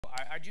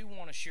I do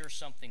want to share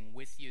something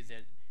with you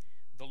that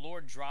the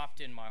Lord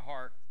dropped in my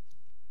heart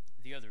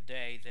the other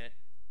day. That,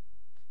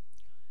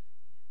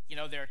 you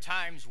know, there are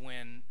times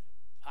when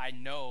I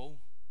know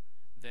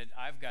that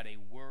I've got a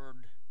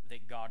word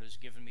that God has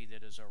given me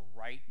that is a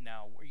right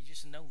now, where you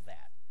just know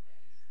that.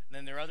 And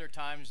then there are other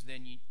times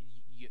then you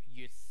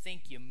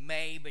think you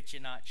may, but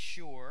you're not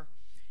sure.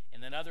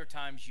 And then other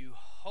times you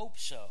hope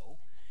so.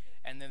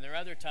 And then there are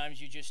other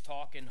times you just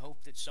talk and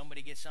hope that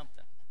somebody gets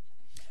something.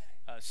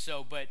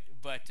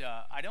 But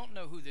I don't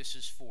know who this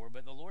is for,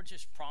 but the Lord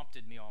just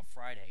prompted me on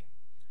Friday,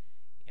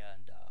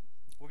 and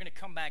we're going to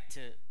come back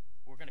to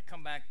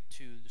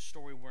the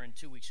story we're in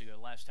 2 weeks ago,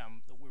 the last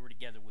time that we were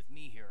together with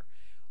me here,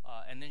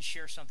 and then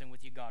share something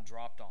with you God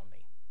dropped on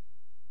me.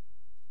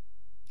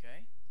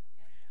 Okay?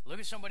 Look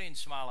at somebody and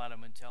smile at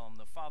them and tell them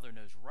the Father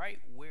knows right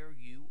where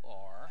you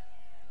are,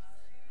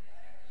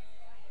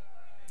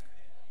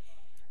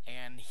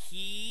 and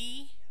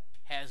He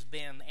has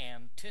been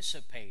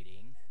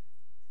anticipating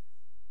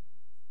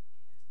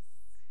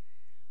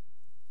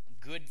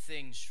good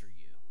things for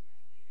you.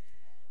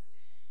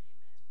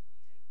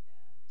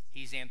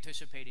 He's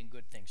anticipating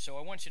good things. So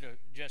I want you to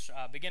just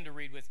begin to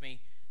read with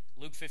me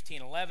Luke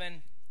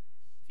 15:11.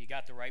 If you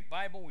got the right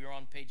Bible, we are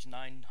on page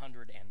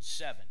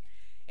 907.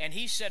 And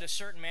he said, a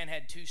certain man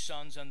had 2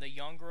 sons, and the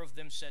younger of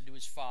them said to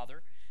his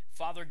father,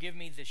 Father, give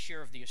me the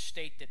share of the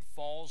estate that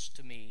falls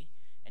to me.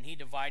 And he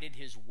divided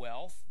his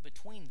wealth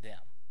between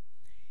them.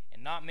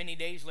 And not many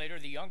days later,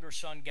 the younger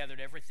son gathered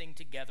everything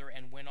together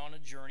and went on a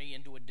journey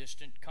into a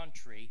distant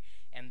country,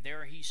 and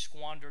there he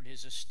squandered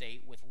his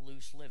estate with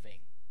loose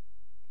living.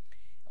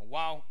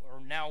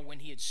 And now when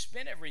he had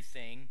spent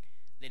everything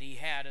that he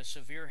had, a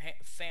severe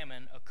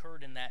famine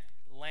occurred in that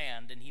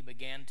land, and he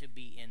began to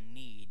be in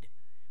need,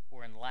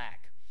 or in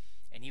lack.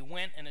 And he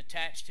went and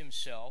attached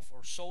himself,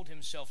 or sold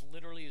himself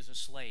literally as a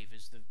slave,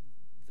 is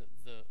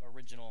the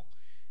original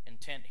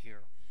intent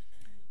here,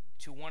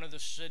 to one of the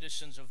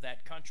citizens of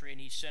that country,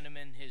 and he sent him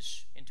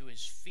into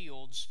his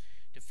fields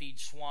to feed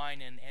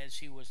swine. And as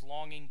he was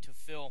longing to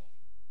fill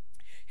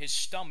his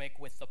stomach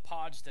with the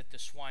pods that the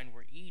swine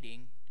were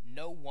eating,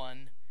 no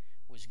one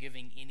was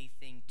giving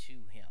anything to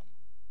him.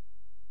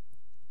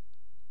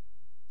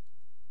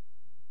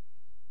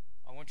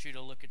 I want you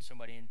to look at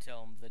somebody and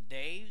tell them, the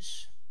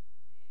days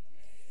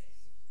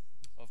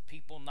of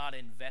people not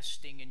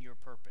investing in your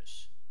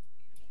purpose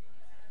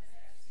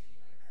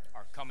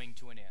are coming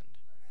to an end.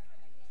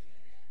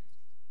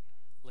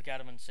 Look at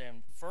them and say,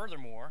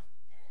 furthermore,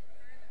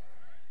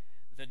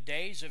 the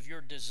days of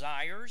your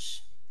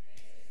desires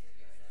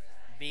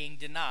being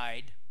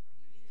denied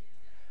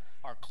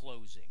are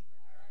closing.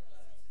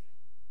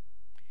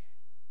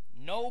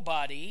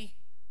 Nobody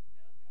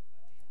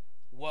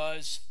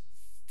was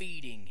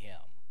feeding him.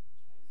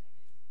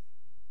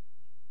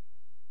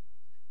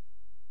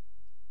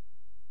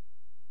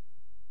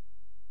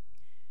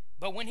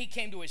 But when he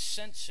came to his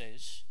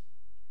senses,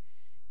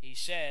 he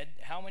said,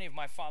 how many of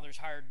my father's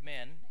hired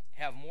men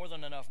have more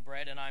than enough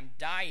bread, and I'm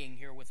dying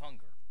here with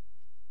hunger?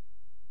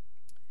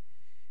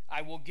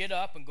 I will get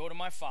up and go to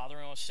my father,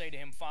 and I'll say to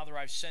him, Father,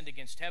 I've sinned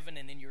against heaven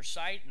and in your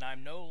sight, and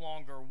I'm no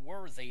longer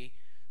worthy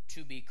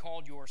to be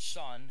called your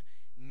son.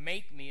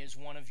 Make me as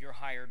one of your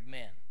hired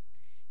men.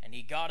 And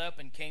he got up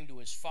and came to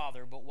his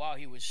father, but while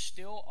he was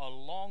still a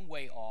long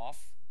way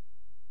off,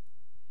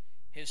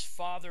 his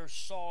father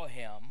saw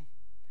him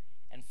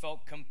and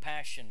felt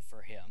compassion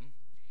for him,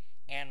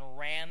 and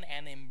ran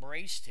and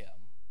embraced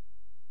him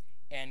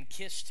and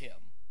kissed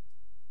him.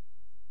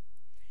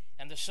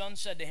 And the son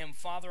said to him,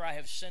 Father, I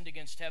have sinned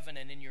against heaven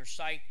and in your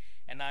sight,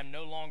 and I'm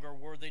no longer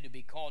worthy to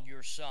be called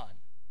your son.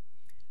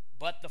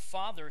 But the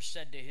father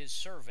said to his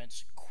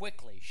servants,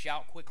 quickly,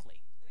 shout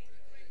quickly.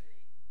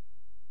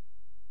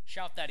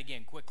 Shout that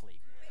again,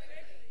 quickly.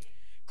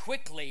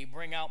 Quickly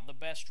bring out the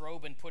best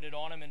robe and put it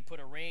on him, and put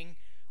a ring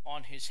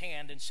on his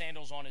hand and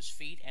sandals on his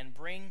feet, and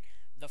bring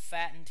the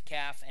fattened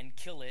calf and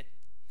kill it,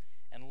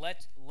 and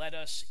let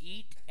us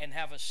eat and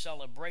have a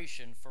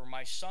celebration. For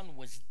my son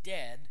was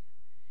dead,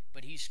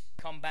 but he's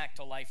come back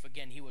to life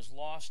again. He was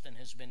lost and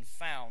has been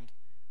found.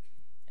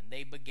 And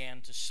they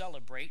began to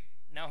celebrate.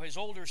 Now his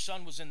older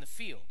son was in the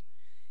field,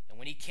 and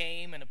when he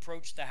came and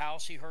approached the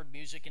house, he heard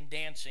music and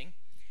dancing.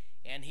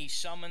 And he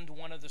summoned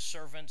one of the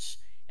servants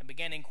and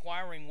began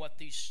inquiring what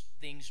these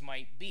things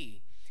might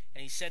be.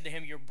 And he said to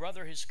him, your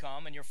brother has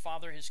come, and your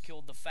father has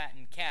killed the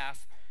fattened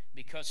calf,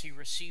 because he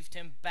received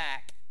him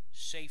back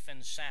safe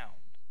and sound.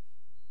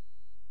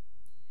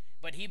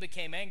 But he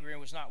became angry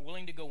and was not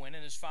willing to go in,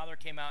 and his father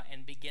came out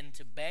and began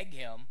to beg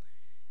him.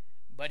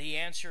 But he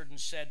answered and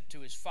said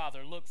to his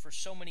father, look, for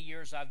so many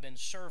years I've been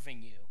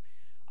serving you.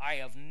 I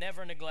have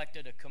never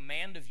neglected a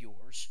command of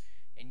yours,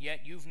 and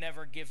yet you've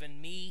never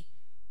given me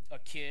a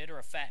kid or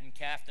a fattened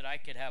calf that I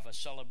could have a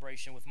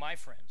celebration with my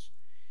friends.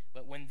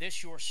 But when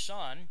this your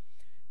son,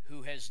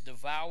 who has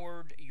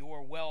devoured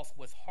your wealth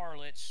with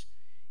harlots,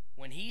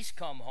 when he's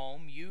come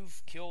home,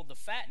 you've killed the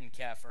fattened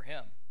calf for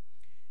him.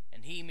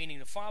 And he, meaning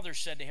the father,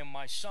 said to him,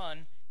 my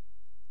son,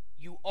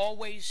 you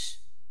always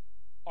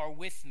are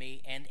with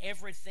me, and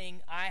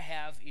everything I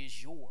have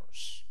is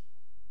yours.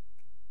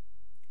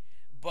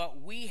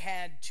 but we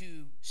had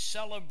to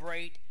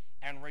celebrate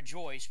and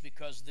rejoice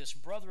because this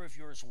brother of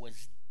yours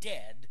was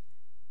dead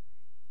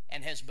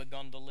and has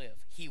begun to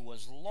live. He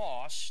was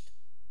lost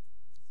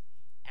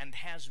and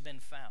has been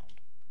found.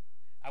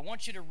 I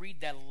want you to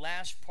read that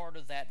last part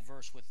of that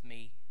verse with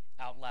me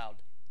out loud.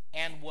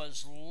 And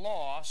was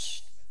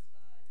lost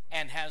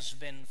and has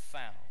been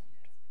found.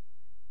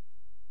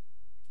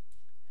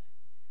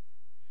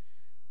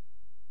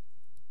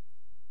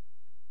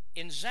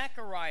 In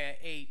Zechariah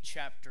 8,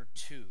 chapter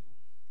 2,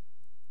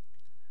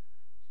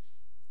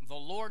 the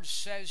Lord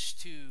says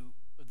to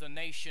the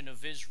nation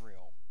of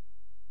Israel,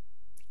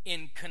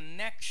 in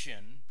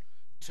connection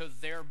to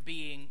their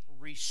being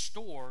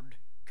restored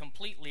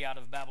completely out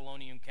of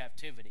Babylonian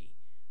captivity,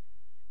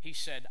 He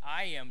said,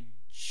 I am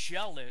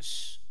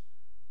jealous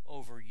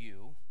over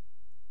you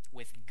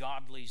with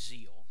godly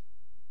zeal.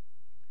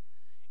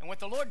 And what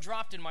the Lord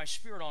dropped in my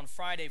spirit on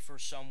Friday for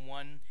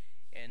someone,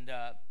 and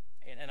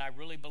I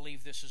really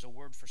believe this is a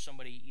word for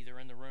somebody either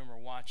in the room or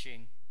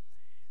watching,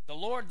 the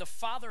Lord, the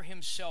Father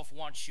Himself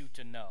wants you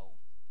to know,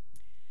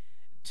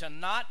 to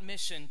not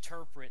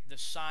misinterpret the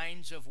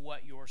signs of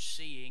what you're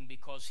seeing,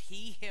 because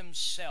He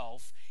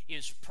Himself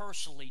is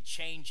personally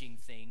changing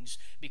things,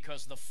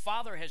 because the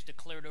Father has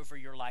declared over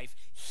your life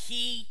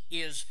He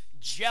is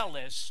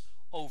jealous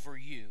over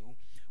you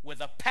with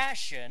a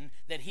passion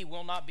that He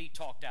will not be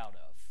talked out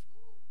of.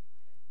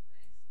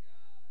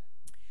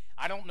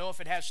 I don't know if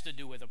it has to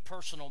do with a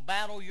personal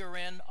battle you're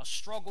in, a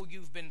struggle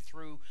you've been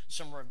through,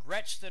 some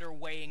regrets that are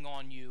weighing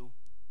on you,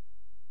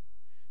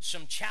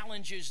 some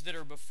challenges that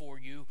are before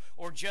you,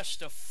 or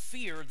just a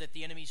fear that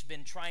the enemy's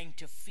been trying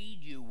to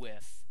feed you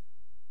with.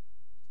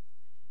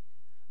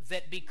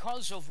 That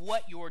because of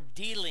what you're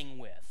dealing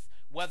with,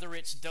 whether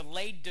it's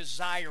delayed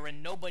desire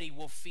and nobody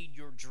will feed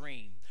your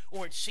dream,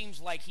 or it seems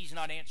like He's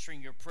not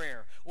answering your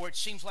prayer, or it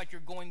seems like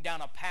you're going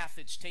down a path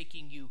that's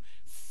taking you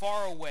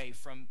far away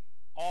from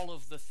all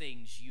of the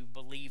things you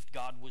believed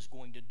God was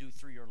going to do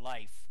through your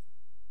life,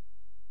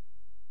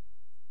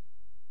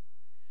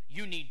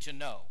 you need to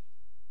know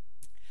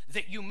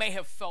that you may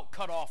have felt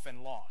cut off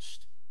and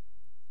lost.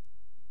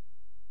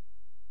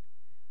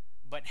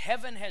 But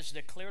heaven has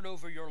declared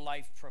over your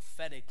life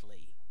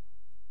prophetically,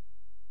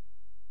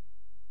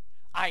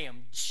 I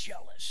am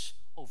jealous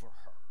over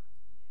her.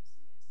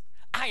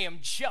 I am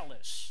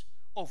jealous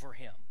over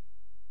him.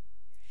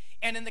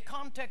 And in the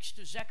context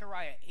of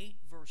Zechariah 8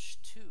 verse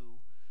 2,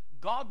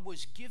 God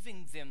was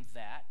giving them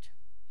that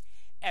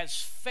as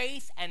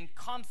faith and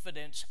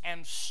confidence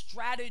and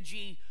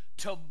strategy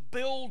to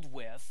build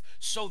with,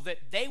 so that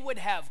they would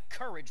have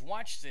courage,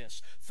 watch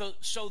this,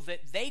 so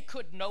that they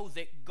could know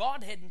that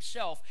God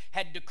Himself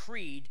had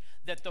decreed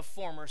that the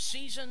former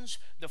seasons,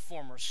 the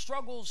former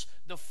struggles,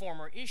 the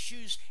former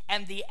issues,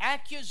 and the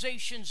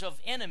accusations of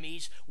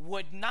enemies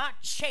would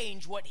not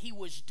change what He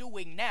was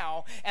doing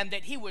now, and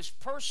that He was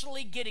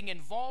personally getting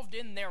involved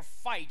in their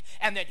fight,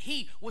 and that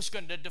He was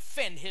going to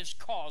defend His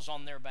cause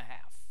on their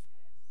behalf.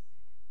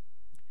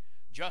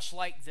 Just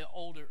like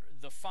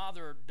the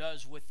father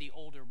does with the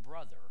older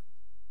brother.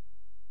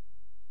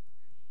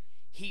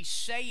 He's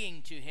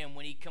saying to him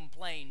when he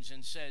complains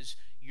and says,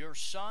 your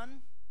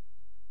son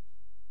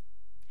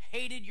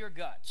hated your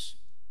guts,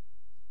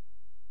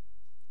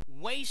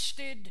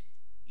 wasted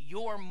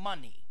your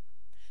money.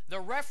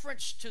 The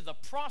reference to the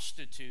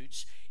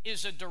prostitutes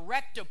is a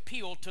direct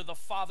appeal to the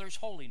father's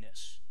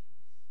holiness.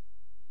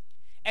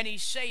 And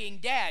he's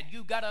saying, Dad,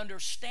 you got to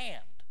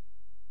understand,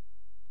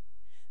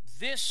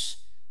 this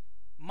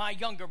my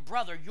younger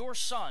brother, your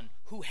son,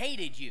 who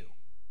hated you,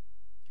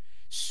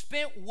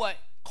 spent what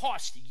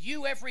cost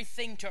you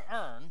everything to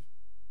earn,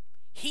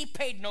 he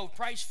paid no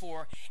price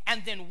for,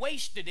 and then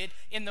wasted it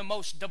in the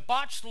most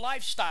debauched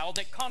lifestyle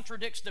that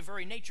contradicts the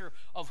very nature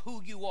of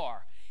who you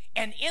are.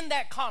 And in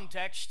that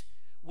context,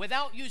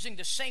 without using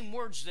the same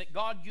words that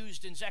God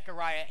used in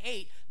Zechariah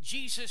 8,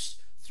 Jesus,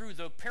 through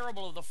the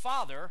parable of the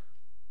father,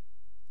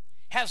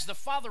 has the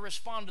father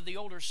respond to the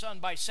older son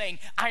by saying,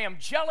 I am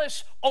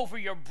jealous over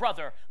your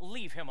brother,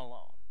 leave him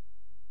alone.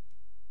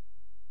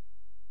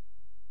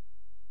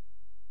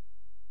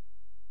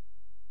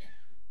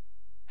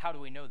 How do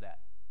we know that?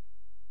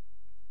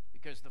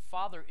 Because the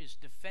father is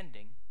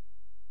defending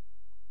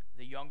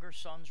the younger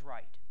son's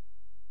right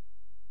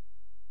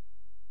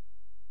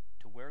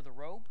to wear the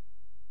robe,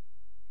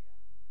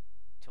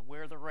 to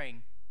wear the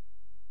ring,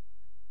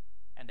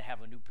 and to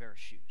have a new pair of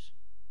shoes.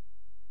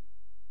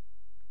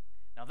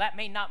 Now, that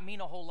may not mean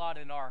a whole lot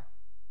in our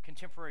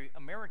contemporary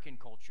American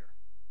culture,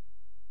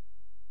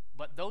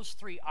 but those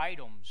three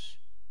items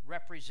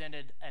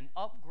represented an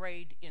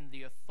upgrade in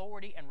the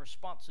authority and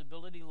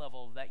responsibility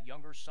level of that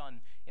younger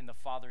son in the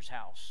father's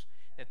house.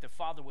 That the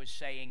father was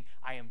saying,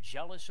 I am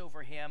jealous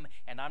over him,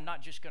 and I'm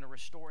not just going to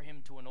restore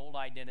him to an old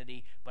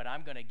identity, but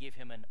I'm going to give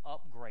him an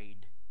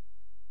upgrade.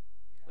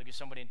 Look at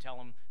somebody and tell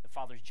them, the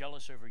father's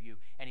jealous over you,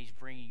 and he's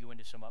bringing you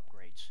into some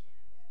upgrades.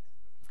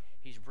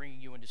 He's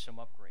bringing you into some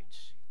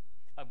upgrades.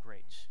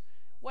 Upgrades.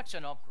 What's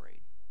an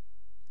upgrade?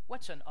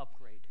 What's an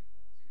upgrade?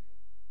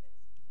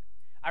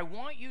 I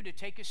want you to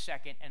take a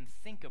second and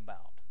think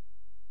about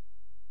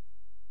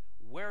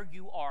where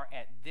you are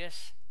at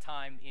this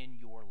time in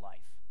your life.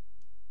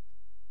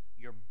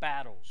 Your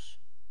battles,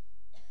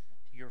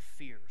 your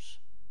fears,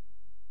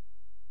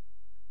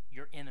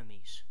 your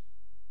enemies.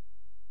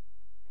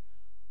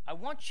 I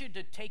want you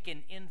to take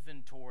an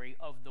inventory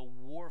of the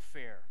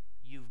warfare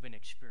you've been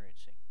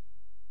experiencing.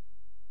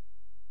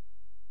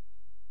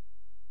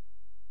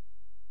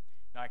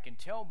 Now, I can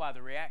tell by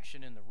the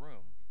reaction in the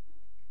room.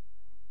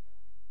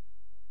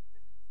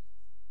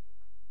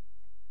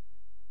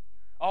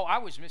 Oh, I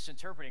was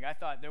misinterpreting. I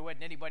thought there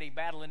wasn't anybody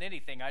battling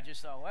anything. I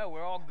just thought, well,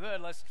 we're all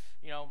good. Let's,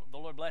 the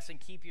Lord bless and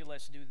keep you.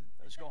 Let's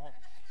go home.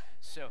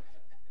 So,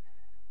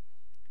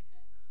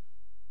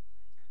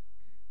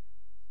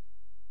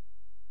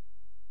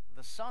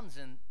 the son's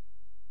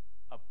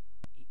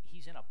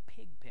he's in a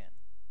pig pen.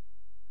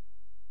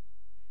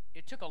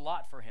 It took a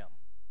lot for him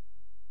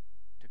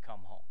to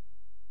come home.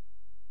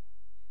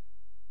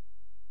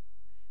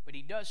 But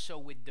he does so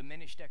with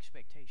diminished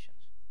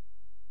expectations.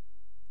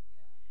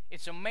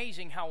 It's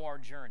amazing how our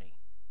journey,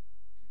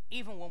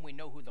 even when we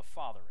know who the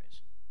Father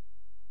is,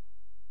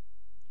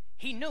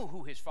 he knew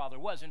who his Father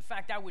was. In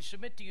fact, I would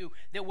submit to you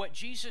that what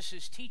Jesus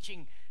is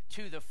teaching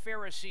to the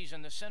Pharisees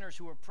and the sinners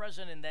who were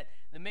present in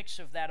the mix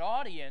of that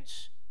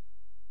audience,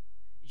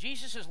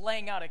 Jesus is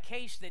laying out a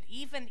case that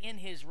even in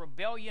his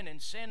rebellion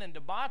and sin and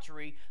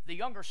debauchery, the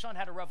younger son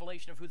had a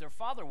revelation of who their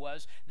father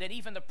was, that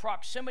even the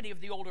proximity of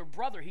the older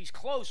brother, he's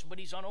close, but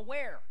he's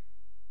unaware.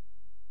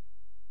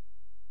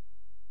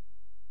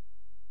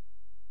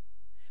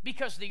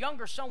 Because the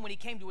younger son, when he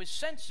came to his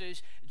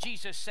senses,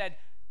 Jesus said,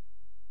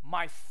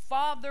 my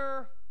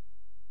Father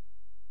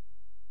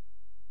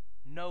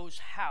knows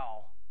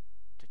how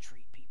to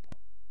treat people.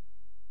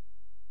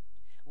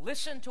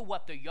 Listen to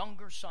what the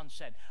younger son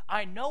said.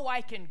 I know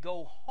I can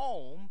go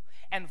home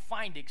and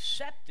find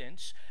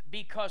acceptance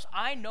because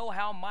I know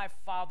how my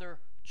Father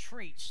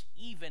treats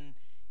even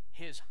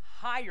his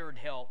hired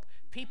help,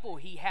 people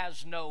he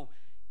has no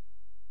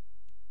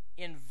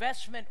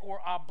investment or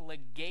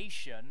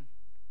obligation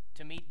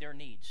to meet their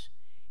needs.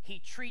 He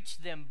treats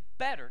them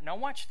better. Now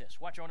watch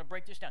this. Watch, I want to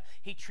break this down.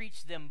 He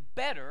treats them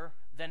better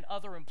than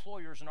other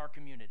employers in our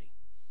community.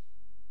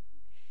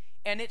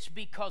 And it's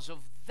because of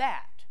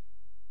that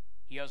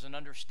he has an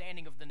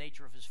understanding of the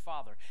nature of his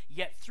Father.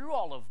 Yet through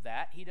all of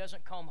that, he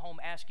doesn't come home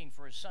asking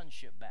for his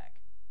sonship back.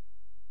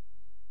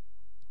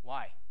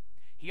 Why?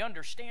 He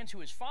understands who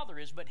his Father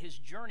is, but his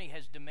journey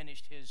has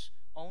diminished his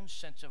own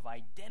sense of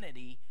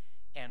identity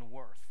and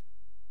worth.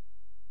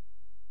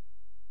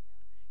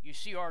 You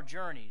see our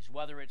journeys,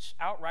 whether it's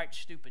outright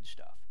stupid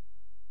stuff.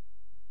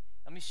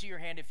 Let me see your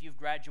hand if you've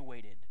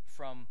graduated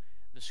from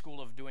the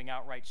school of doing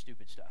outright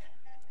stupid stuff.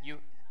 You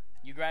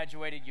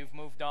graduated, you've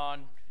moved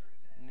on.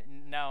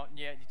 No,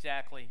 yeah,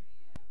 exactly.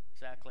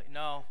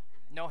 No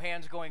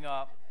hands going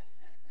up.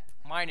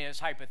 Mine is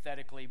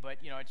hypothetically, but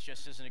it's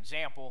just as an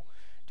example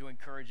to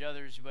encourage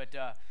others. But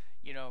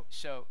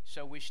so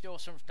we still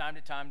from time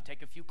to time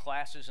take a few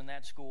classes in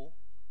that school.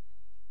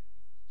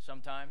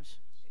 Sometimes.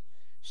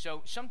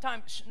 So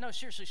sometimes, no,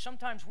 seriously,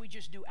 sometimes we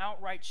just do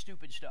outright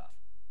stupid stuff.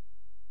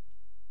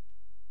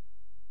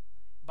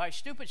 By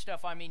stupid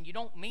stuff, I mean you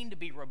don't mean to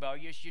be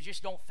rebellious, you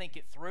just don't think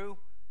it through,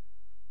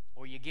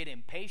 or you get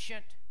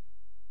impatient,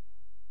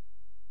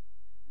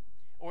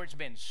 or it's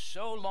been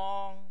so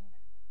long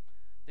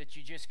that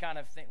you just kind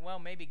of think, well,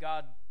 maybe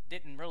God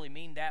didn't really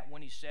mean that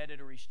when he said it,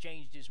 or he's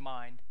changed his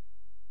mind.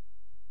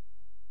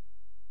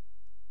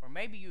 Or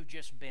maybe you've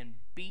just been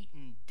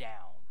beaten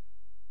down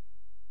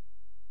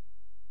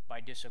by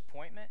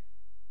disappointment,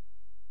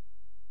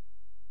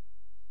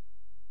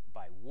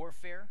 by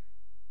warfare,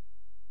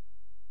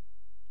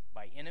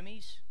 by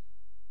enemies,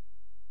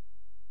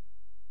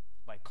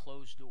 by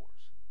closed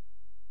doors.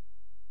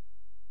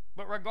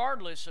 But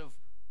regardless of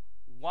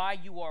why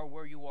you are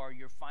where you are,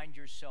 you find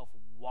yourself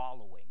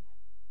wallowing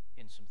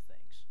in some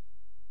things.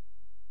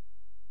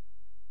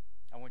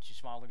 I want you to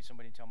smile, look at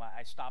somebody and tell them,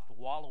 I stopped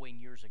wallowing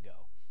years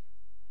ago.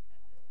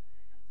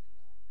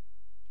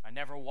 I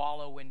never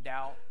wallow in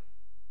doubt.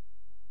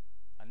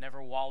 I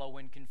never wallow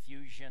in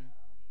confusion.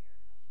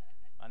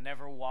 I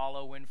never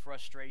wallow in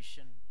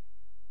frustration.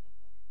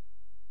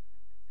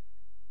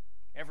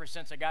 Ever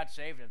since I got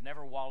saved, I've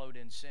never wallowed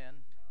in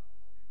sin.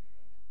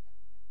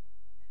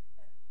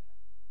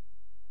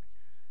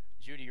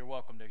 Judy, you're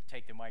welcome to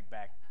take the mic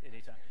back at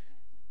any time.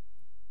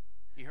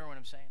 You hear what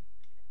I'm saying?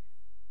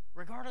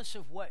 Regardless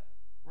of what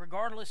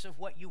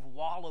you've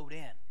wallowed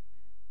in,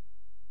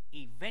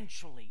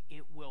 eventually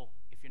it will,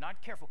 if you're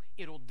not careful,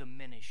 it'll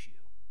diminish you.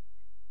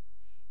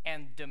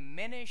 And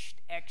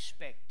diminished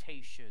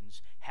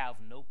expectations have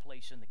no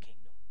place in the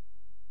kingdom.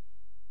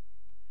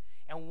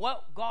 And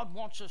what God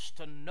wants us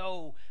to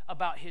know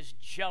about his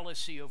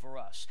jealousy over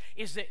us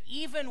is that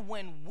even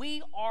when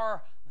we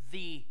are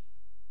the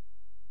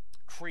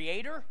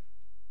creator,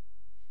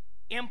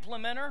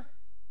 implementer,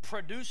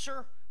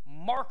 producer,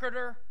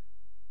 marketer,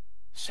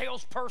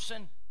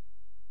 salesperson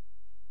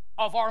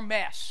of our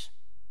mess,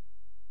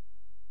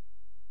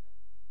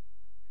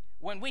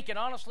 when we can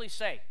honestly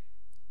say,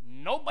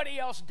 nobody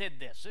else did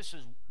this.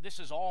 This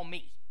is all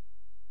me.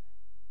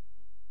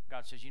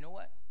 God says, you know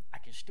what? I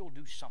can still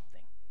do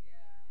something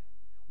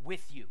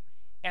with you.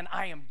 And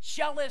I am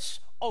jealous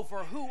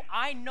over who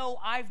I know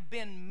I've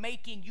been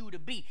making you to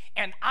be.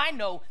 And I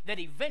know that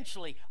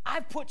eventually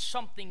I've put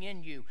something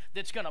in you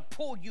that's going to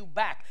pull you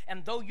back.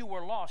 And though you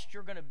were lost,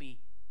 you're going to be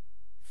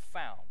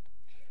found.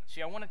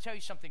 See, I want to tell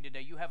you something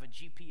today. You have a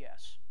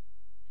GPS.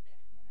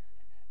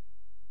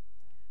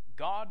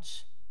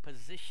 God's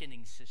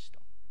positioning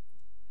system.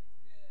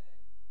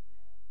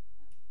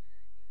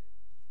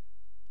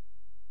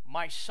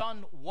 My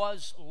son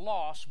was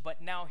lost,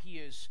 but now he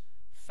is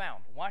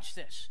found. Watch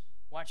this.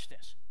 Watch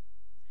this.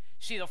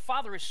 See, the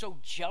Father is so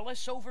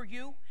jealous over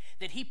you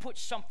that he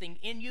puts something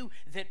in you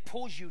that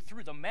pulls you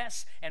through the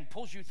mess and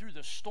pulls you through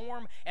the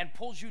storm and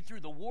pulls you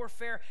through the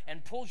warfare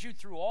and pulls you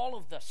through all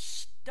of the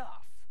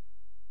stuff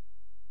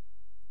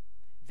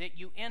that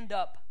you end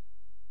up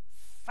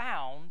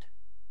found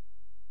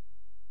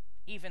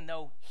even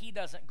though he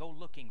doesn't go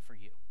looking for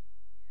you.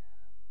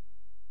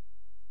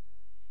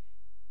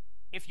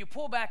 If you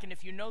pull back and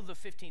if you know the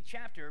 15th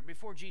chapter,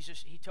 before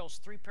Jesus, he tells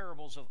 3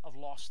 parables of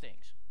lost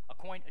things. A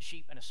coin, a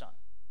sheep, and a son.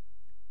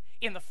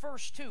 In the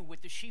first 2,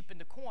 with the sheep and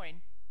the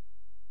coin,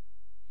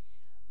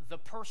 the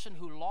person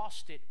who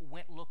lost it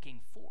went looking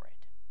for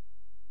it.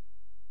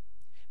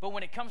 But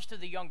when it comes to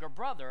the younger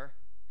brother,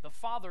 the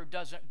father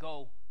doesn't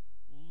go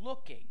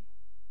looking.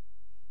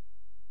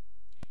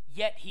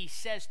 Yet he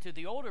says to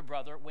the older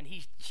brother, when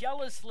he's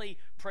jealously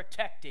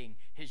protecting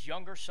his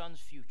younger son's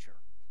future,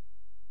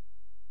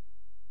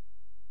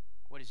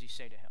 what does he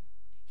say to him?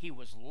 He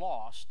was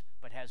lost,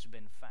 but has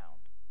been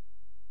found.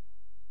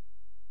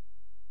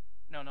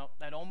 No,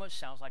 that almost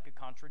sounds like a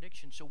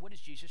contradiction. So what is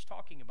Jesus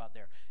talking about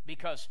there?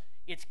 Because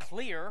it's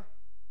clear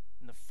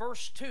in the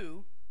first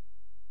 2,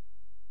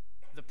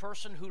 the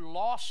person who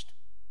lost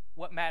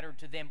what mattered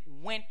to them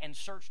went and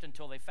searched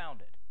until they found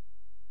it.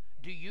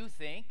 Do you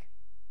think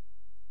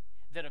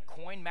that a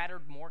coin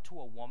mattered more to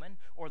a woman,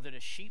 or that a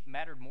sheep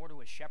mattered more to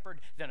a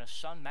shepherd than a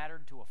son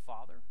mattered to a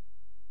father?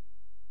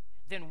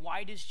 Then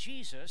why does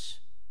Jesus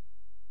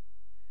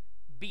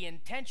be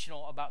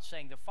intentional about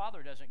saying the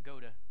father doesn't go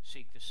to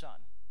seek the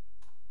son?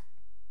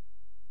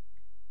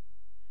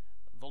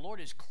 The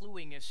Lord is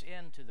cluing us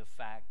into the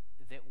fact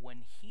that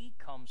when he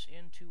comes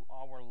into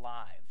our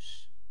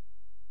lives,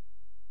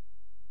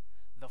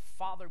 the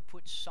Father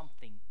puts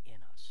something in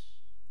us.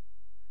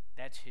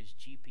 That's his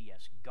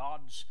GPS,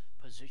 God's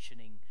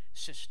positioning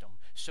system,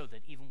 so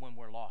that even when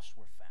we're lost,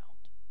 we're found.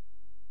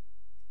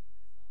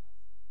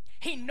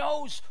 He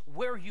knows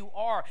where you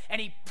are,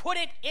 and he put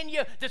it in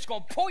you that's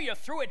going to pull you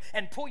through it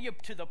and pull you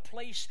to the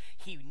place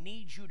he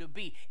needs you to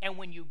be. And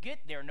when you get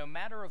there, no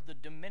matter of the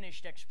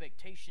diminished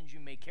expectations you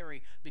may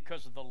carry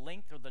because of the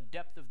length or the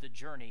depth of the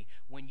journey,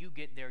 when you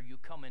get there, you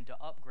come into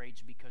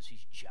upgrades because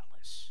he's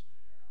jealous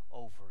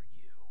over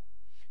you.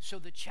 So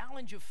the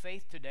challenge of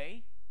faith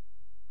today,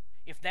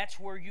 if that's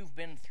where you've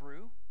been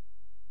through,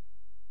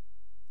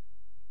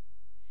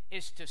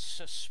 is to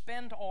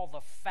suspend all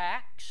the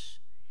facts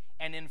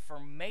and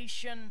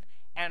information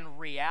and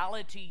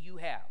reality you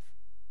have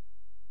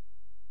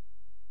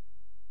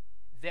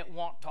that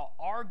want to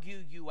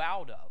argue you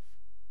out of.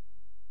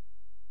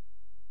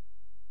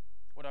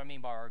 What do I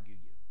mean by argue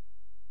you?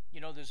 You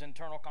know those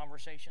internal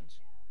conversations?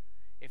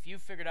 If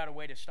you've figured out a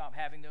way to stop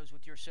having those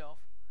with yourself,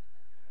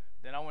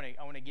 then I want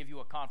to give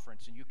you a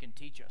conference and you can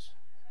teach us.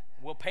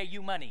 We'll pay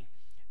you money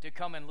to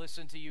come and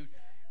listen to you,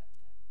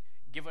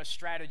 give us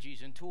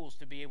strategies and tools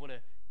to be able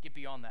to get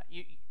beyond that.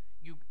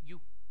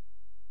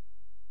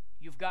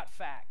 You've got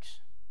facts.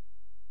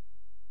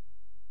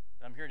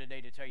 I'm here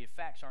today to tell you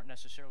facts aren't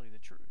necessarily the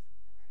truth.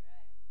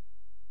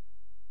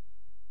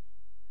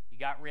 You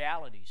got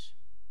realities.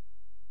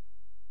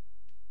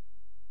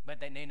 But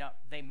they may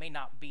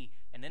not be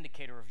an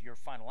indicator of your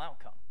final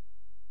outcome.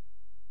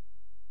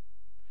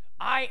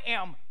 I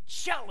am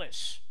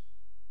jealous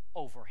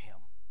over him.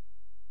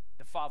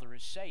 The father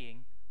is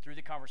saying through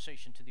the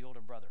conversation to the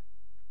older brother,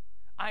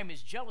 I'm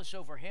as jealous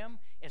over him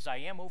as I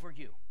am over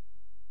you.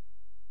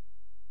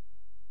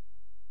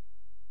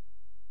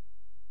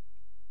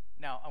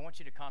 Now, I want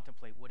you to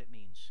contemplate what it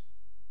means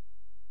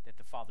that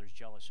the Father is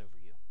jealous over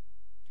you.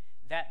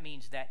 That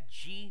means that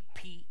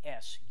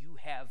GPS you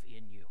have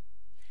in you,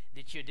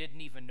 that you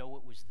didn't even know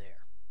it was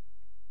there.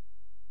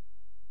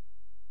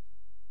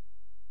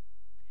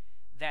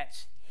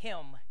 That's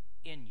him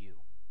in you.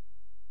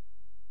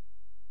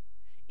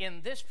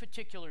 In this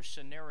particular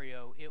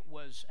scenario, it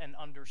was an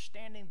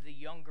understanding the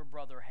younger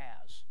brother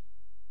has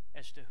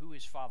as to who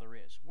his father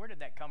is. Where did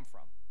that come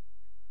from?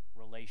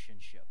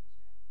 Relationship.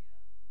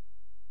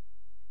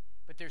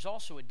 But there's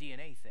also a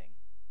DNA thing.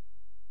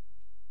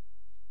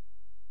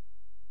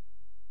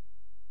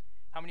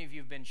 How many of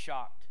you have been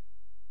shocked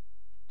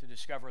to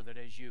discover that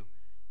as you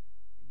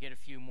get a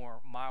few more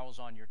miles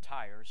on your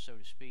tires, so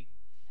to speak,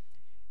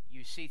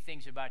 you see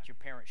things about your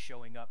parents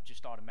showing up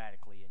just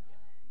automatically in you?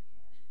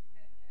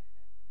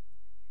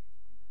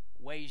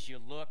 Ways you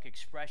look,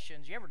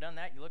 expressions. You ever done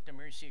that? You look in the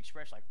mirror and see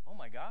expressions like, oh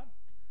my God,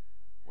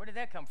 where did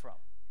that come from?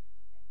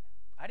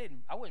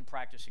 I wasn't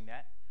practicing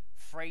that.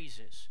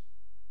 Phrases.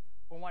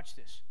 Or watch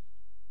this.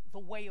 the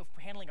way of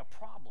handling a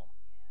problem.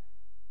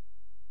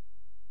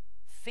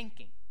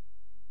 Thinking.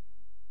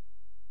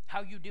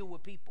 How you deal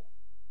with people.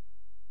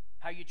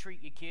 How you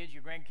treat your kids,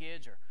 your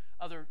grandkids, or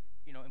other,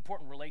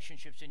 important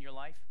relationships in your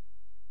life.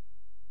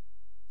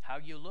 How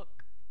you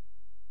look.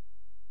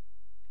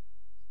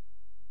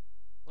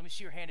 Let me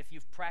see your hand if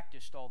you've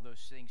practiced all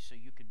those things so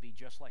you could be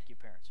just like your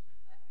parents.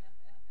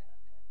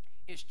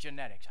 It's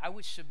genetics. I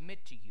would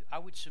submit to you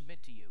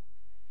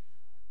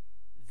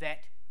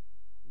that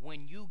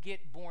when you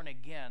get born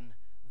again,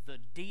 the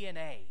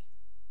DNA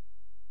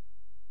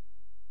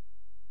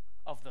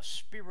of the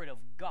Spirit of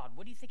God,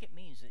 what do you think it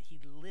means? That He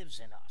lives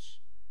in us.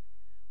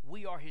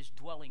 We are His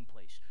dwelling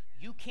place.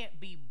 You can't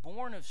be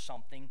born of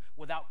something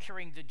without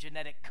carrying the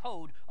genetic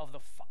code of the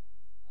Father.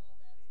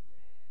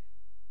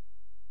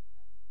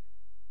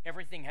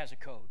 Everything has a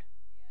code.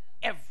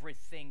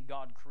 Everything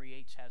God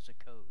creates has a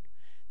code.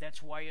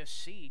 That's why a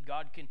seed,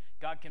 God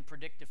can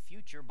predict the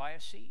future by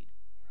a seed.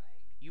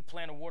 You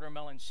plant a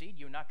watermelon seed,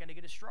 you're not going to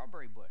get a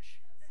strawberry bush.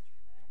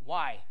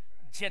 Why?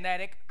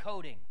 Genetic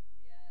coding.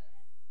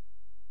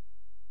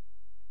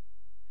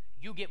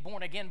 You get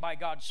born again by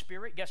God's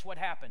Spirit, guess what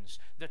happens?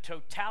 The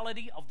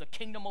totality of the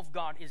kingdom of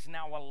God is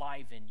now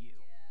alive in you.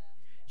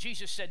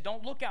 Jesus said,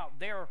 don't look out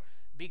there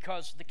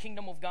because the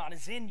kingdom of God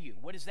is in you.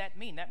 What does that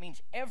mean? That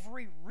means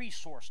every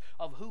resource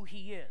of who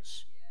He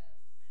is,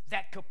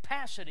 that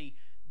capacity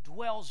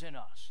dwells in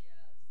us.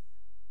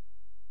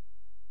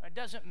 It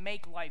doesn't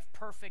make life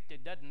perfect.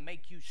 It doesn't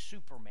make you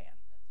Superman.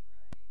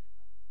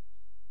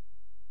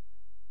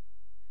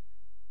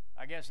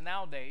 I guess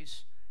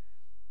nowadays,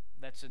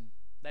 that's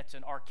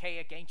an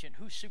archaic, ancient,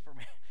 who's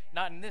Superman?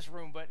 Not in this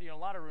room, but a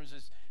lot of rooms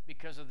is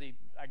because of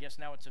I guess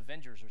now it's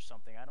Avengers or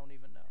something. I don't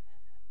even know.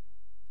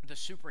 The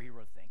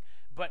superhero thing.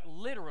 But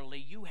literally,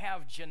 you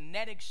have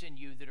genetics in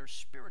you that are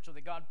spiritual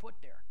that God put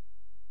there.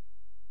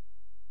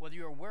 Whether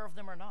you're aware of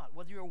them or not.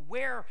 Whether you're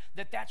aware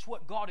that that's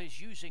what God is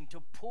using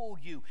to pull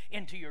you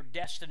into your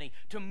destiny,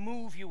 to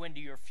move you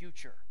into your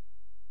future.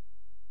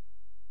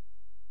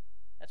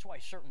 That's why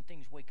certain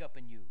things wake up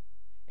in you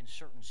in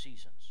certain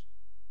seasons,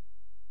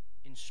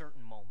 in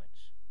certain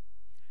moments.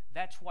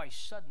 That's why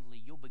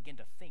suddenly you'll begin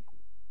to think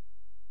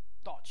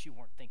thoughts you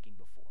weren't thinking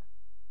before,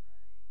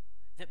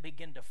 that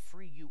begin to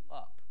free you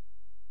up.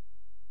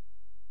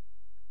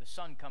 The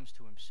Son comes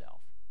to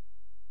Himself.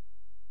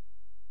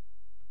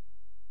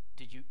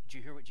 Did you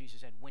hear what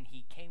Jesus said? When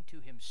He came to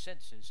His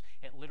senses,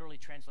 it literally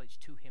translates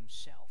to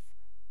Himself.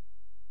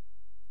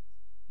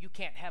 You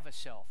can't have a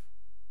self.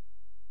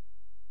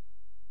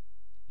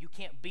 You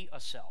can't be a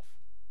self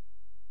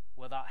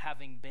without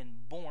having been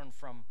born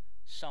from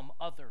some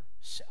other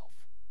self.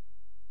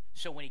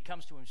 So when He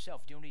comes to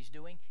Himself, do you know what He's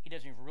doing? He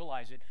doesn't even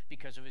realize it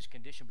because of His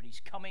condition, but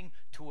He's coming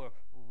to a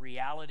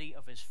reality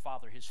of His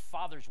Father. His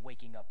Father's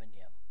waking up in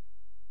Him.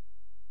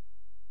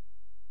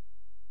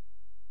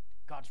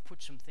 God's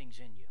put some things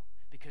in you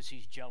because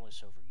He's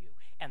jealous over you,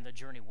 and the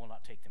journey will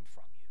not take them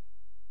from you.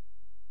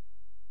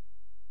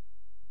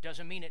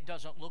 Doesn't mean it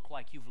doesn't look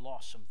like you've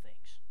lost some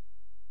things.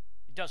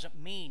 It doesn't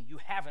mean you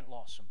haven't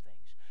lost some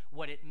things.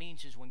 What it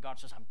means is when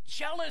God says, I'm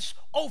jealous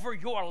over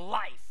your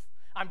life.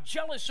 I'm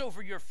jealous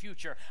over your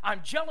future.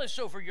 I'm jealous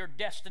over your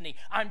destiny.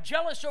 I'm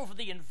jealous over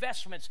the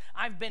investments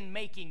I've been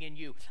making in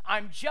you.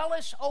 I'm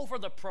jealous over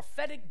the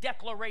prophetic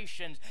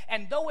declarations,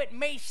 and though it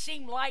may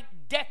seem like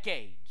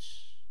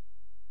decades,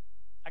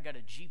 I got a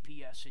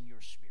GPS in your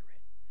spirit.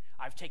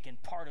 I've taken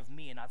part of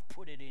me and I've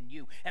put it in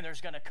you. And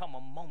there's going to come a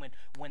moment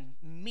when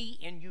me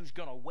in you is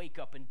going to wake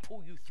up and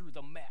pull you through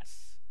the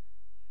mess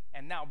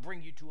and now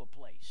bring you to a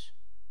place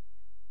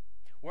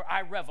where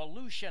I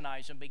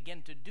revolutionize and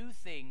begin to do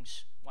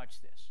things,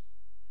 watch this,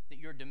 that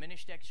your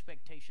diminished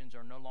expectations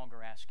are no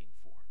longer asking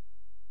for.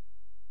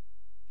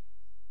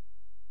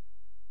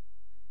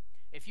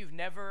 If you've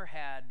never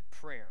had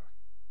prayer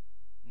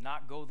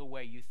not go the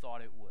way you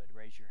thought it would,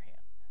 raise your hand.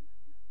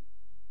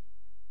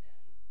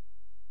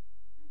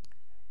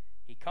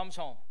 He comes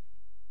home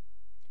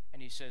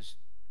and he says,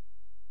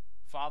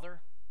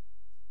 Father,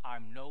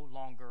 I'm no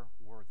longer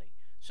worthy.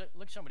 So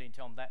look at somebody and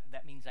tell him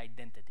that means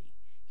identity.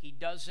 He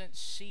doesn't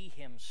see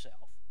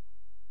himself.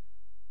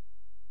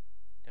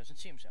 Doesn't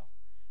see himself.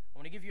 I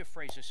want to give you a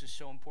phrase. This is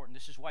so important.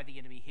 This is why the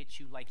enemy hits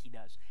you like he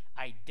does.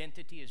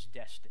 Identity is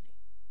destiny.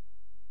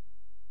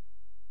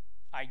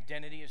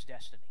 Identity is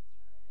destiny.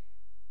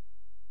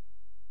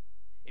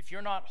 If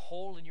you're not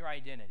whole in your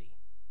identity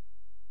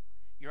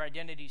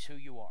is who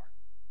you are.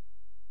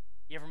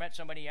 You ever met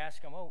somebody,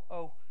 ask them,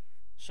 oh,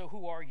 so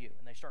who are you?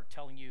 And they start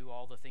telling you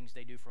all the things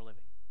they do for a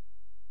living.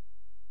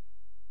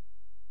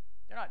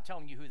 They're not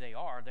telling you who they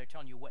are. They're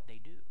telling you what they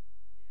do.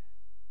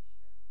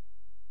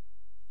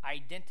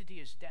 Identity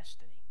is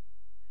destiny.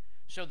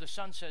 So the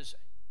son says,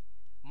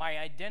 my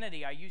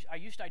identity, I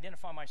used to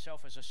identify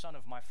myself as a son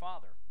of my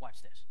father.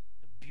 Watch this.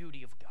 The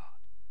beauty of God.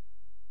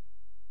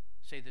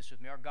 Say this with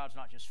me. Our God's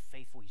not just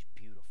faithful, He's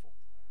beautiful.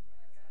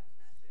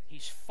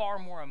 He's far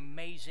more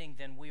amazing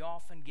than we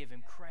often give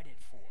Him credit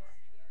for.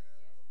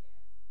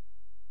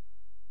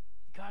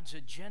 God's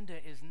agenda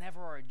is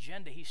never our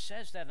agenda. He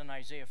says that in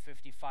Isaiah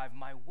 55,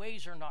 my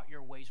ways are not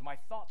your ways, my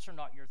thoughts are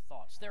not your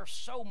thoughts. They're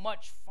so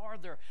much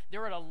farther.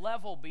 They're at a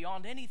level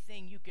beyond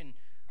anything you can.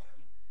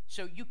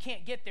 So you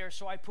can't get there,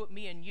 so I put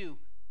me in you.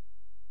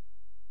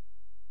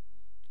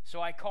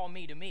 So I call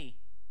me to me,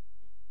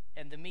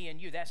 and the me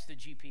and you, that's the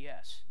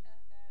GPS.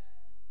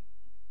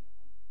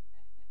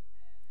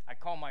 I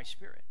call my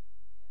spirit.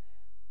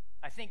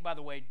 I think, by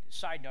the way,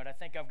 side note, I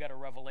think I've got a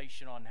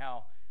revelation on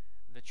how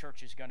the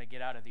church is going to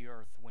get out of the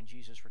earth when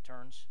Jesus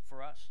returns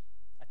for us.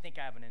 I think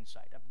I have an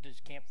insight. I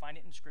just can't find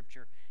it in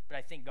Scripture, but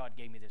I think God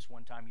gave me this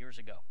one time years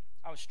ago.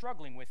 I was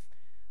struggling with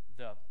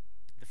the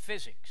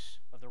physics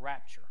of the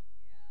rapture.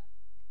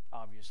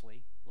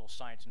 Obviously, a little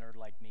science nerd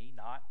like me,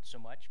 not so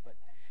much. But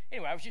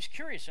anyway, I was just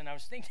curious, and I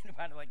was thinking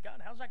about it like,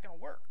 God, how's that going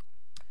to work?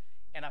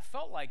 And I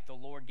felt like the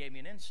Lord gave me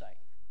an insight.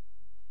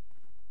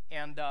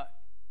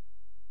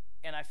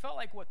 And I felt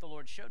like what the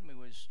Lord showed me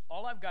was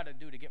all I've got to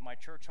do to get my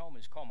church home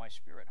is call my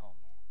spirit home.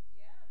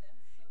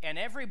 And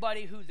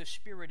everybody who the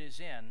Spirit is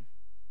in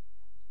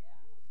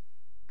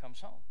comes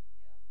home.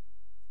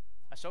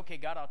 I said, okay,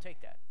 God, I'll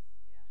take that.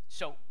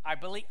 So I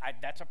believe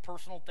that's a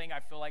personal thing I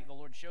feel like the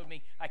Lord showed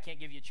me. I can't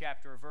give you a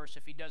chapter or verse.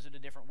 If he does it a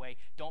different way,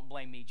 don't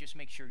blame me. Just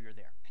make sure you're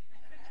there.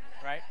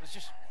 Right? Let's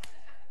just,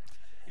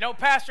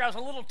 Pastor, I was a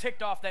little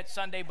ticked off that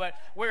Sunday, but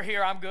we're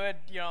here. I'm good.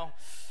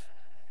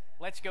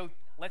 Let's go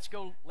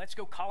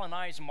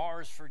colonize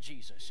Mars for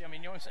Jesus. I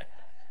mean, you know what I'm saying?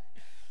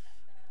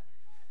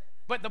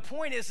 But the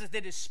point is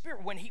that his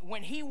Spirit,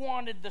 when he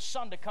wanted the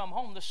Son to come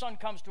home, the Son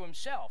comes to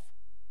himself.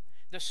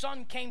 The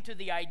Son came to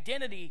the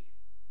identity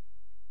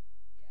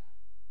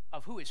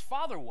of who his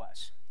Father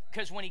was.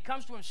 Because when he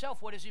comes to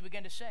himself, what does he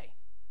begin to say?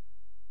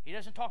 He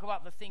doesn't talk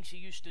about the things he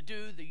used to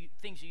do, the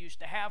things he used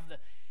to have.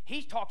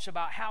 He talks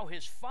about how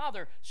his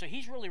Father, so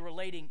he's really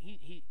relating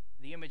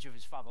the image of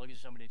his Father. Look at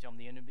somebody tell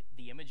him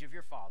the image of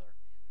your Father.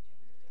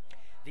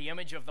 The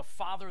image of the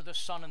Father, the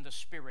Son, and the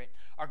Spirit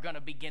are going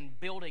to begin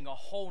building a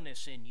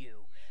wholeness in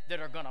you that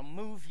are going to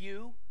move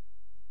you.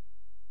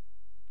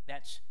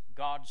 That's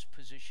God's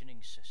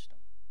positioning system.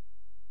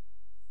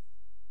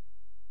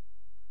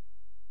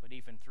 But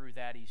even through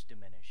that, he's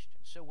diminished.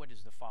 And so what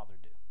does the Father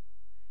do?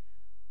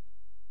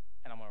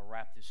 And I'm going to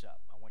wrap this up.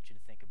 I want you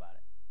to think about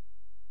it.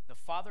 The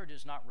Father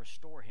does not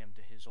restore him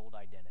to his old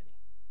identity.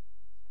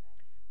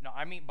 No,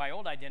 I mean, by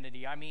old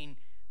identity, I mean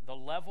the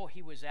level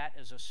he was at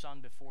as a son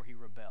before he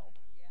rebelled.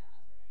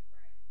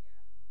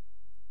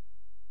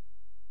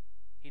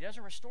 He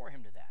doesn't restore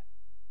him to that.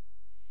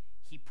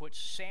 He puts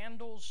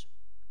sandals,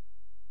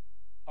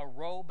 a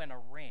robe, and a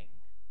ring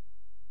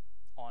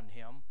on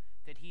him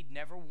that he'd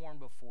never worn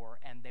before,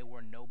 and they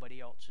were nobody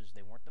else's.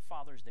 They weren't the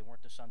Father's, they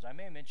weren't the Son's. I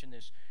may have mentioned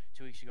this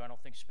 2 weeks ago. I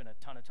don't think spent a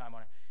ton of time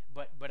on it,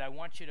 but I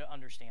want you to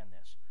understand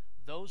this.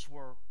 Those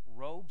were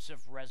robes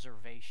of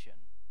reservation.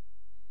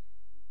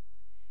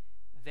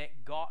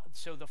 That God,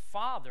 so the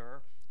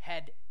Father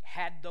had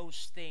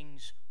those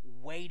things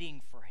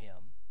waiting for him.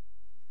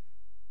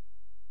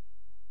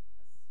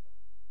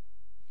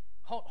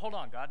 Hold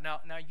on, God. Now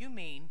you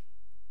mean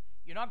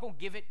you're not going to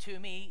give it to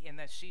me in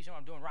that season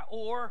I'm doing right,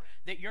 or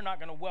that you're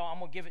not going to, I'm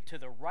going to give it to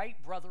the right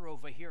brother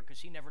over here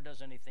because he never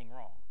does anything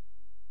wrong.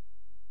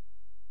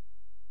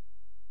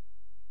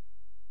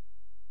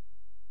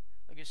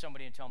 Look at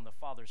somebody and tell them the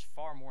Father's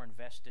far more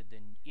invested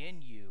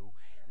in you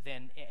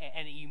and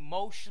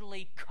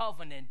emotionally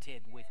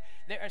covenanted with.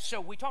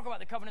 So we talk about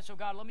the covenants of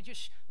God. Let me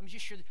just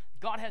share.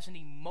 God has an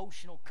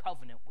emotional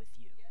covenant with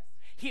you.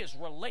 He is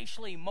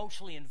relationally,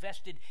 emotionally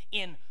invested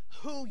in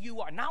who you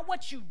are, not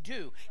what you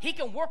do. He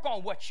can work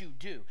on what you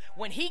do.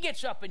 When he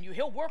gets up in you,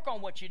 he'll work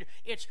on what you do.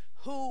 It's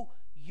who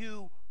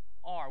you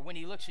are. When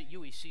he looks at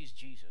you, he sees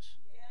Jesus.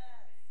 Yes,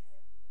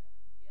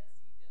 he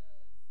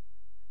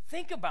does.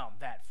 Think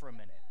about that for a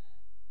minute.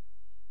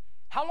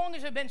 How long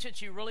has it been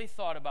since you really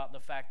thought about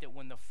the fact that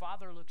when the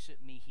Father looks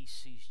at me, he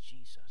sees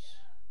Jesus?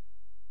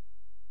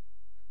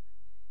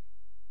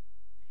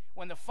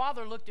 When the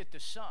Father looked at the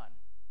Son,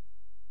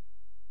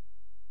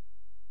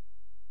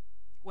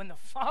 when the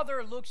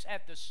Father looks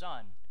at the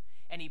Son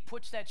and he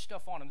puts that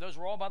stuff on him, those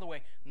were all, by the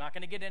way, I'm not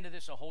going to get into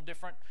this, a whole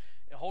different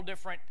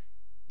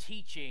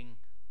teaching,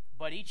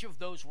 but each of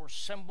those were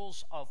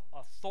symbols of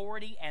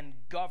authority and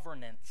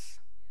governance.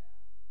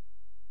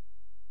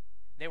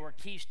 They were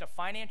keys to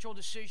financial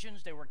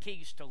decisions. They were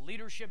keys to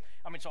leadership.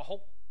 I mean,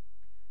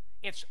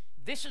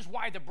 this is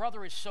why the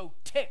brother is so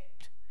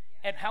ticked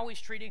at how he's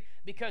treating,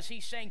 because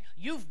he's saying,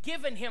 you've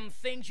given him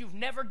things you've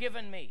never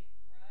given me.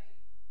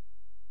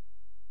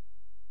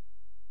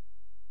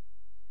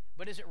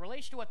 But as it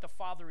relates to what the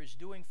Father is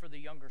doing for the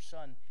younger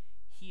son,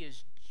 he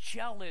is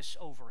jealous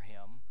over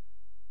him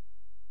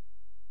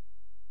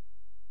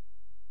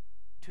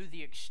to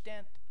the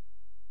extent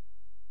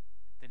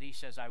that he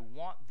says, I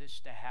want this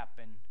to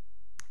happen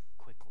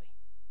quickly.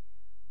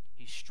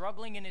 He's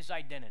struggling in his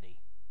identity.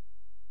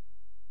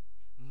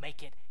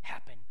 Make it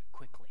happen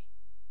quickly.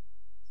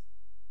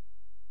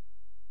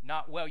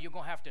 Not, well, you're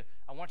going to have to,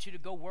 I want you to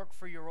go work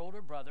for your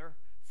older brother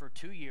for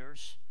 2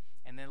 years,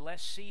 and then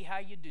let's see how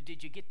you do.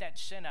 Did you get that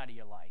sin out of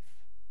your life?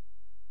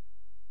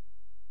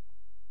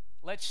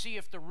 Let's see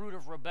if the root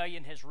of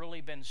rebellion has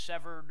really been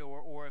severed,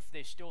 or if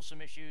there's still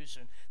some issues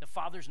and the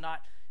Father's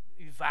not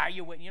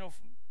evaluating. You know,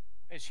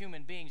 as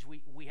human beings,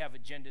 we have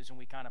agendas and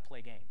we kind of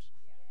play games.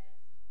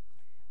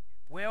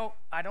 Well,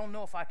 I don't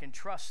know if I can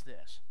trust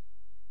this.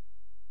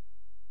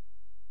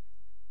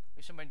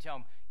 If somebody tell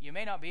them, you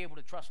may not be able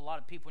to trust a lot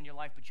of people in your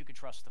life, but you can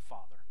trust the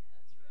Father.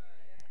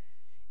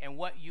 And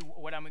what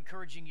I'm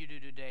encouraging you to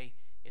do today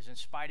is, in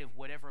spite of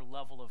whatever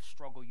level of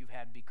struggle you've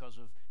had because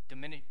of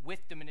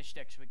diminished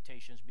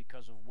expectations,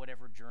 because of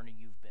whatever journey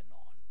you've been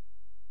on,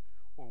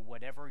 or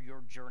whatever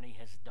your journey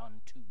has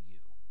done to you,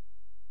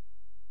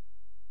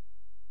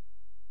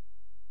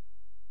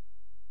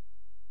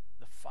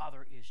 the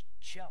Father is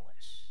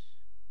jealous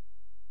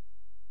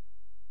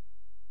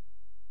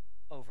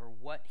over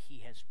what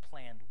He has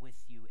planned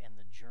with you, and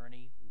the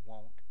journey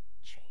won't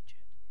change it.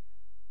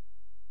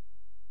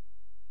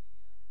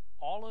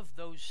 All of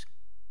those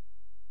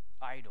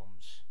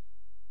items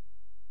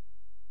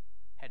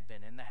had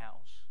been in the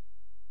house,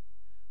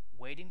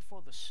 waiting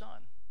for the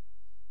son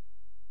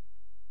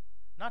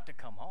not to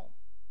come home,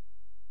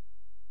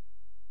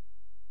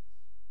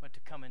 but to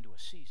come into a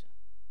season.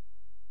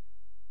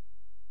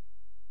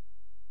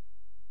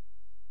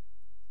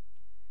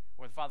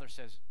 Where the Father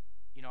says,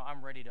 you know,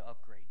 I'm ready to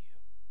upgrade you.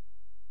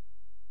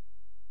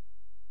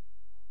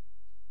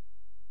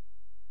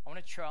 I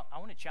want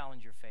to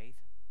challenge your faith.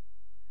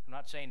 I'm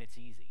not saying it's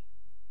easy.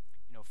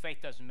 You know, faith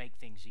doesn't make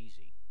things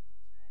easy.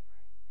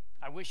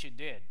 I wish it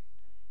did.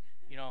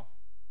 You know,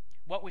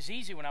 what was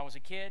easy when I was a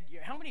kid?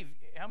 How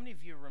many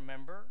of you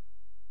remember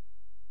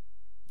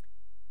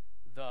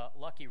the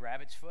Lucky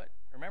Rabbit's Foot?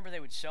 Remember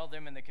they would sell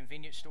them in the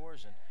convenience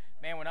stores? And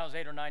man, when I was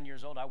 8 or 9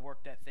 years old, I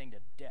worked that thing to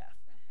death.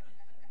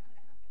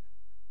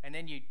 And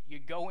then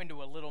you'd go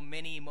into a little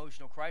mini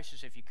emotional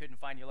crisis if you couldn't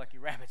find your Lucky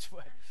Rabbit's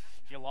Foot.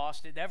 If you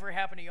lost it. Ever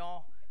happened to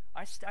y'all?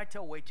 I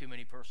tell way too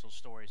many personal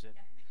stories that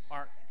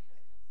aren't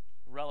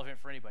relevant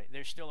for anybody.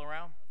 They're still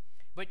around.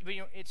 But you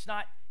know, it's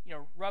not, you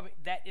know,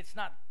 it's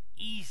not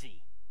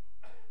easy.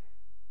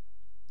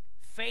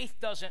 Faith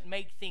doesn't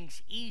make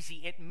things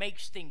easy. It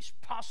makes things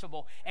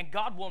possible. And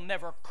God will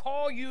never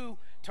call you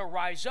to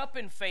rise up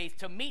in faith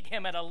to meet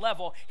Him at a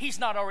level He's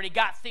not already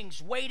got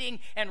things waiting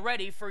and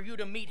ready for you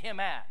to meet Him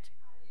at.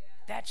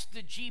 That's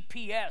the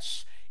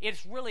GPS.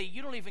 It's really,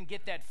 you don't even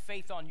get that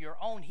faith on your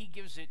own. He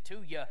gives it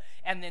to you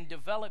and then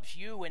develops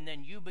you, and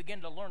then you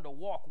begin to learn to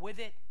walk with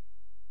it,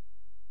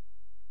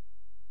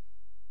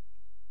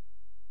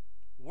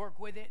 work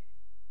with it.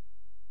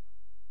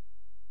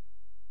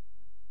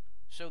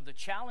 So the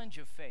challenge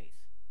of faith,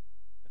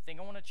 the thing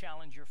I want to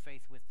challenge your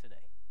faith with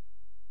today,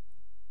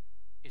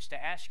 is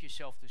to ask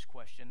yourself this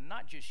question,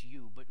 not just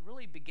you, but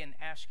really begin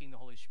asking the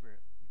Holy Spirit,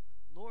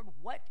 Lord,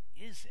 what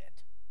is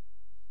it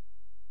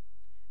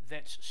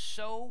that's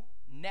so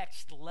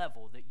next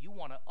level that you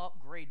want to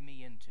upgrade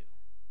me into?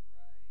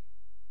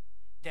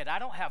 That I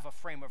don't have a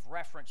frame of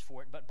reference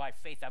for it, but by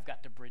faith I've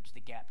got to bridge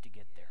the gap to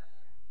get there.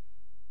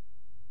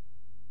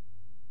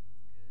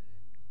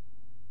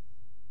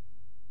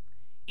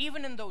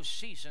 Even in those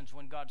seasons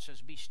when God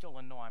says, be still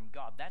and know I'm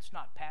God, that's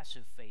not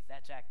passive faith,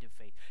 that's active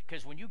faith.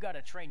 Because when you got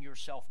to train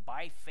yourself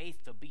by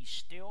faith to be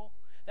still,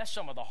 that's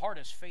some of the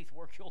hardest faith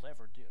work you'll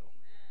ever do.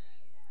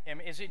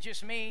 Is it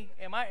just me?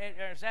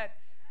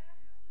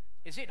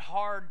 Is it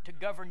hard to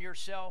govern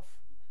yourself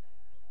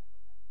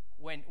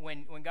when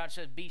God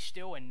says, be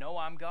still and know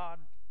I'm God?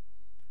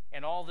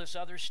 And all this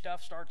other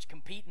stuff starts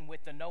competing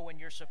with the knowing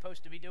you're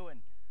supposed to be doing.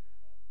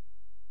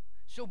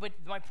 So, but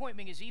my point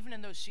being is, even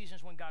in those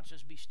seasons when God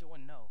says, be still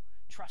and know,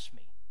 trust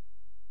me.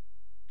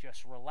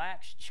 Just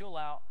relax, chill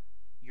out.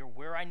 You're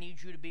where I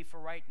need you to be for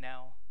right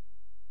now.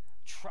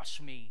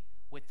 Trust me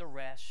with the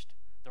rest.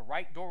 The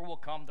right door will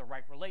come, the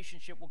right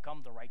relationship will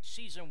come, the right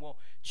season will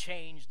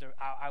change.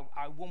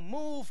 I will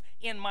move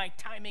in my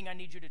timing. I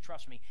need you to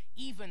trust me.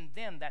 Even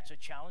then, that's a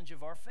challenge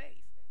of our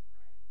faith.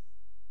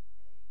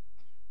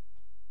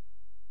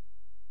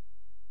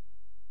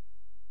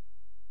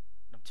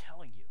 And I'm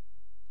telling you,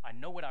 I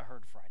know what I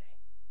heard Friday.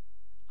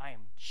 I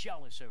am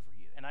jealous over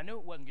you. And I knew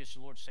it wasn't just the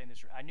Lord saying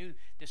this. I knew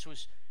this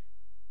was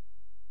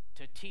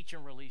to teach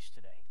and release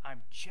today.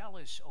 I'm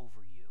jealous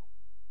over you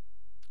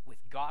with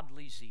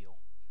godly zeal.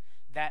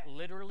 That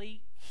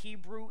literally,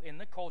 Hebrew in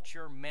the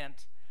culture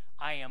meant,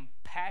 I am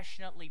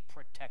passionately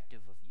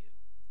protective of you.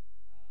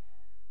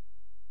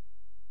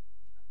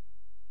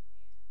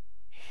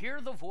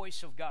 Hear the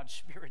voice of God's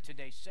Spirit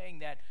today saying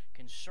that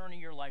concerning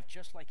your life,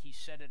 just like He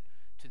said it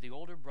to the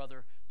older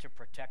brother to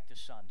protect the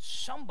son.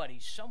 Somebody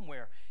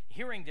somewhere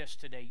hearing this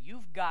today,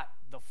 you've got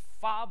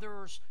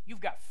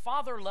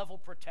father level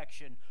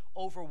protection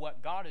over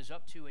what God is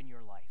up to in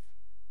your life.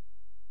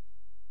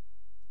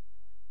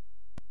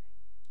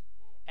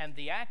 And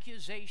the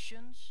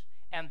accusations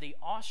and the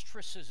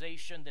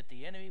ostracization that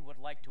the enemy would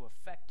like to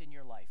affect in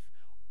your life,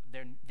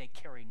 they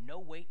carry no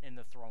weight in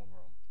the throne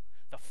room.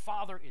 The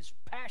Father is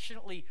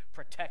passionately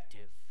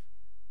protective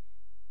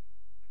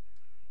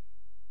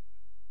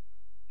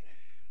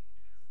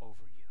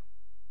over you.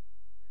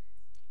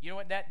 You know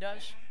what that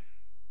does?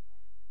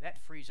 That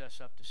frees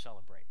us up to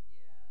celebrate.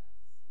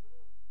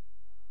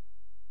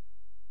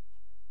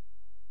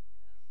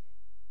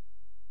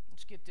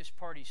 let's get this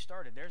party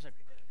started. There's a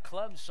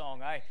club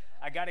song. I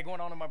got it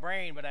going on in my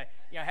brain, but I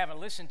haven't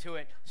listened to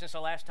it since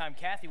the last time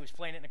Kathy was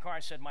playing it in the car.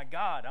 I said, my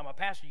God, I'm a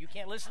pastor. You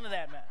can't listen to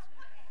that mess.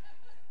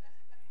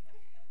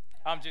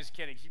 I'm just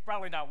kidding. She's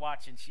probably not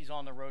watching. She's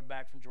on the road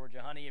back from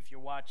Georgia. Honey, if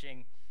you're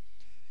watching,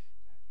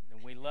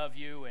 then we love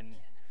you, and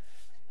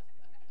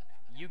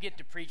you get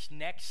to preach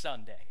next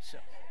Sunday. So,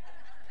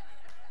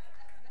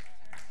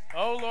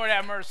 oh, Lord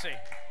have mercy.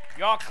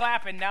 Y'all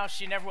clapping now.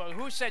 She never will.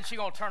 Who said she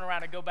going to turn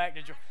around and go back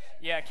to Georgia?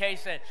 Yeah, Kay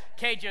said.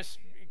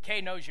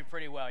 Kay knows you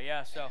pretty well.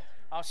 Yeah, so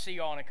I'll see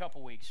y'all in a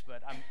couple weeks.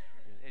 But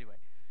anyway.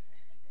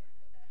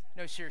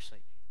 No, seriously.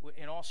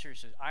 In all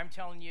seriousness, I'm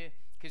telling you,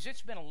 because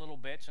it's been a little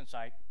bit since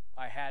I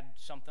had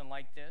something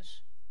like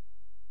this,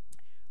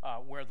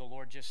 where the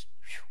Lord just,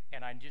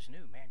 and I just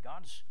knew, man,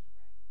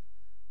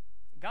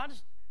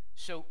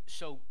 so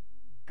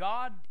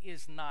God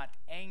is not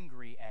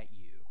angry at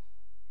you.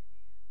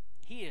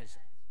 He is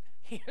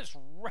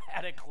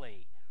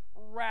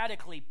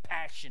radically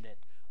passionate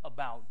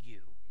about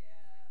you.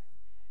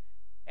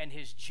 And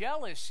his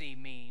jealousy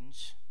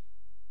means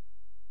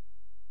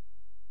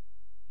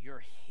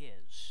you're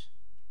his.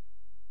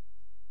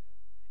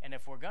 And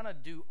if we're going to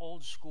do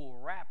old school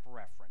rap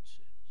references,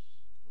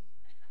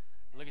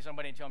 look at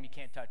somebody and tell them you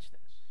can't touch this.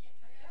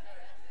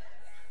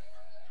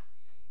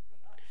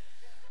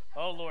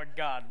 Oh, Lord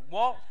God.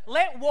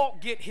 Let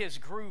Walt get his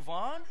groove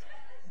on.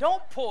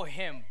 Don't pull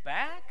him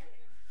back.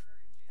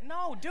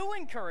 No, do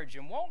encourage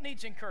him. Walt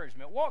needs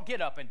encouragement. Walt,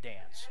 get up and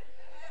dance.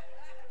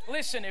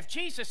 Listen, if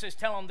Jesus is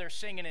telling them they're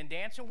singing and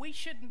dancing, we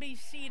shouldn't be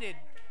sitting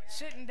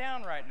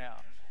down right now.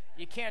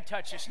 You can't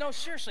touch this. No,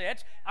 seriously,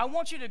 I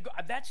want you to go,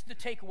 that's the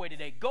takeaway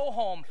today. Go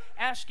home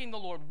asking the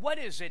Lord, what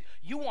is it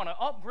you want to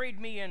upgrade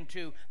me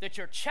into, that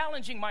you're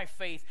challenging my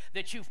faith,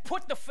 that you've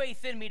put the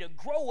faith in me to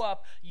grow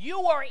up.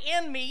 You are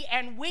in me,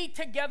 and we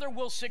together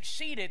will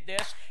succeed at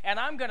this, and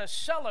I'm going to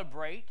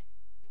celebrate.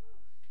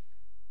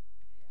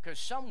 Because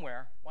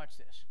somewhere, watch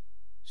this,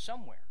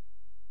 somewhere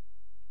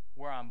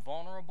where I'm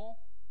vulnerable,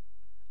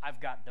 I've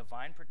got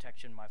divine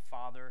protection. My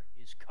Father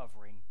is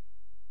covering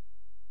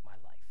my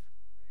life.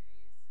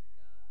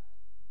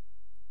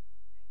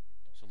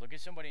 So look at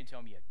somebody and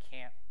tell them you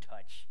can't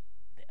touch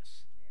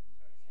this.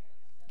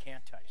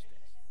 Can't touch this.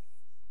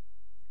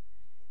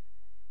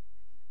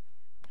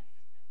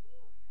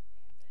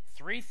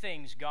 3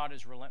 things God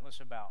is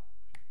relentless about: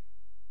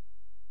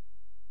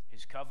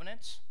 his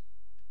covenants,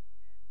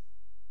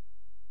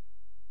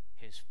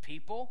 his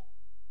people,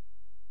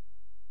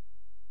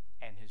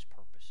 and his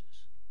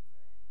purposes.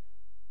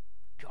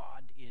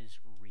 God is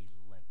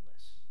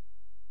relentless,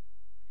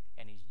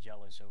 and he's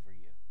jealous over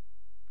you.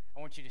 I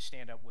want you to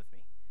stand up with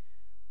me.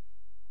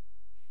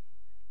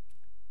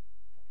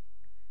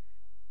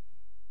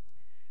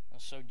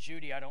 So,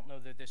 Judy, I don't know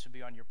that this would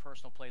be on your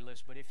personal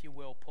playlist, but if you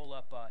will, pull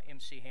up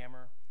MC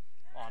Hammer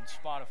on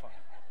Spotify.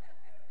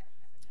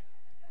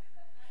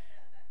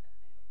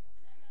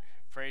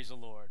 Praise the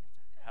Lord.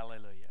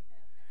 Hallelujah.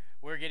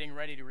 We're getting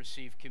ready to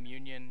receive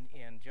communion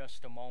in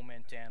just a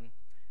moment, and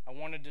I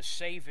wanted to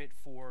save it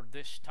for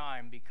this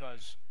time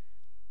because,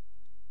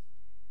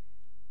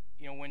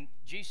 when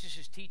Jesus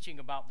is teaching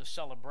about the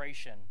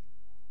celebration,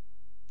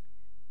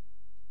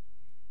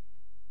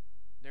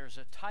 there's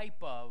a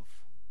type of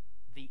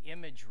the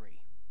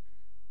imagery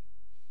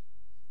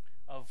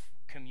of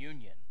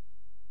communion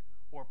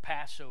or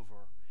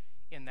Passover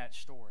in that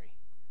story.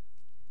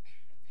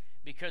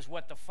 Because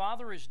what the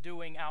Father is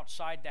doing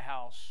outside the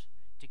house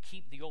to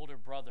keep the older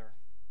brother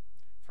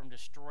from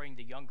destroying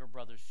the younger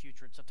brother's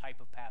future, it's a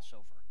type of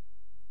Passover.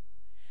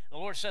 The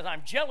Lord says,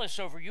 I'm jealous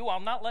over you.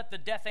 I'll not let the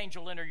death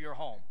angel enter your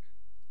home.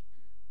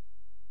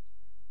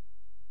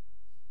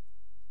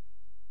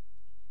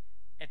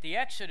 At the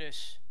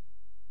Exodus,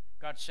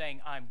 God's saying,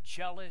 I'm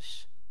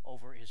jealous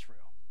over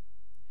Israel.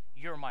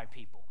 You're my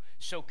people.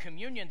 So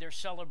communion, they're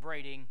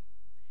celebrating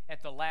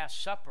at the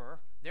Last Supper.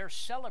 They're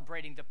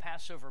celebrating the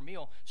Passover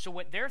meal. So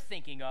what they're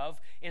thinking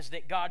of is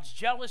that God's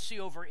jealousy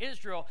over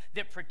Israel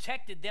that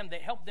protected them,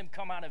 that helped them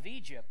come out of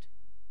Egypt.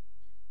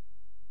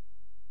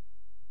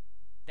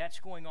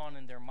 That's going on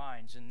in their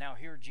minds. And now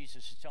here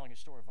Jesus is telling a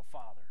story of a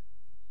father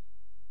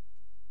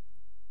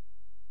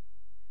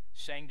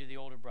saying to the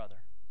older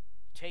brother,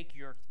 take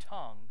your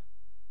tongue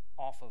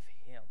off of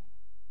him.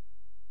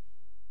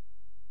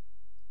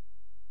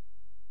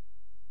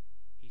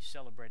 He's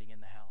celebrating in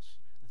the house.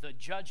 The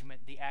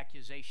judgment, the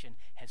accusation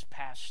has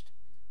passed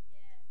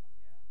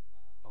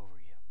over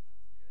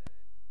you.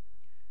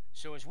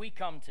 So as we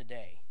come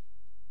today,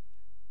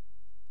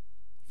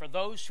 for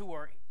those who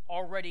are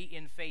already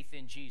in faith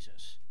in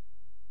Jesus,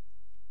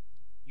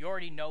 you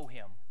already know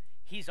him.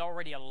 He's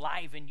already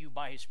alive in you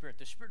by his Spirit.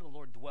 The Spirit of the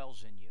Lord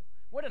dwells in you.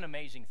 What an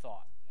amazing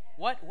thought.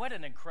 What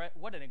an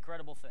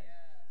incredible thing.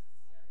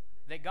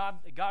 That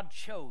God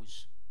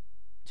chose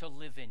to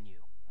live in you.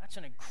 That's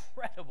an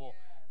incredible,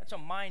 that's a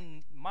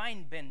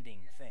mind-bending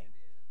thing.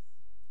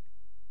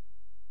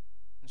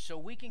 And so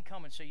we can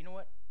come and say, you know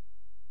what?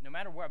 No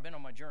matter where I've been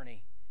on my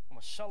journey, I'm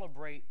going to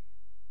celebrate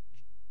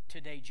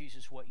today,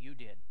 Jesus, what you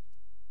did.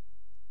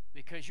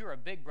 Because Because you're a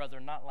big brother,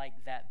 not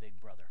like that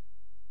big brother.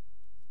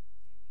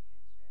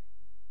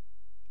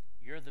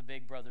 You're the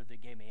big brother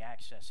that gave me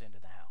access into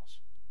the house.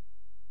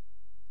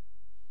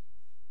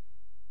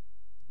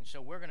 And so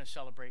we're going to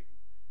celebrate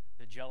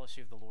the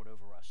jealousy of the Lord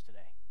over us today.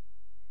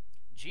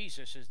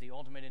 Jesus is the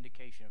ultimate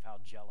indication of how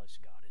jealous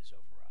God is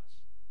over us.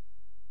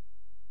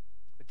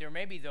 But there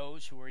may be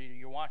those who are either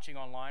you're watching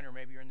online or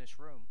maybe you're in this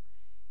room.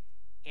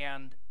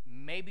 And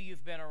maybe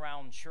you've been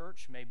around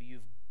church, maybe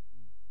you've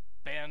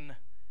been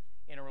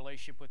in a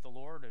relationship with the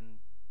Lord and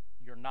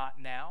you're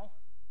not now.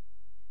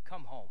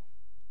 Come home.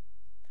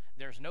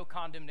 There's no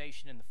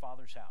condemnation in the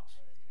Father's house.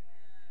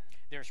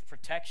 There's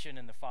protection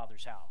in the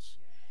Father's house.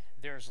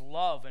 There's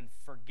love and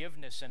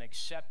forgiveness and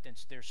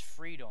acceptance. There's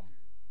freedom.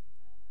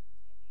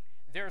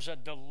 There's a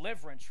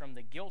deliverance from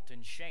the guilt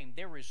and shame.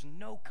 There is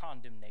no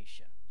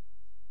condemnation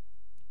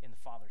in the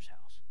Father's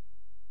house.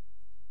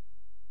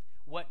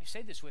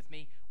 Say this with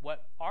me,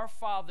 what our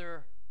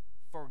Father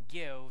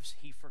forgives,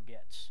 He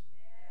forgets.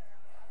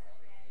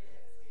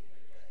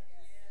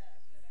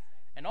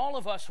 And all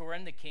of us who are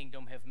in the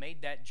kingdom have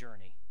made that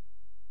journey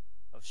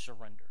of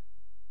surrender.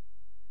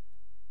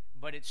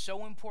 But it's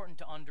so important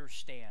to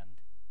understand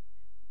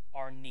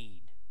our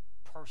need,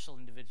 personal,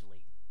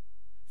 individually,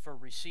 for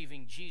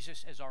receiving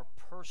Jesus as our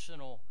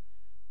personal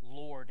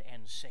Lord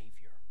and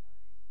Savior.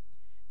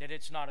 That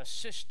it's not a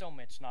system,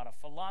 it's not a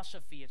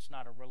philosophy, it's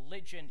not a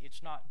religion,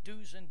 it's not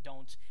do's and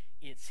don'ts,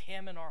 it's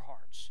Him in our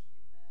hearts.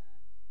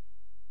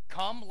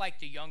 Come like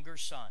the younger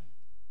son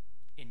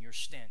in your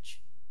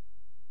stench,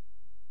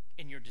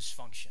 in your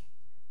dysfunction,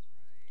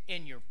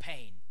 in your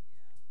pain,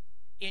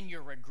 in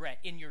your regret,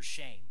 in your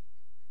shame,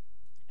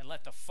 and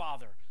let the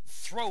Father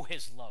throw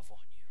His love on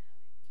you.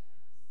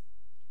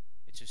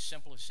 It's as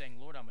simple as saying,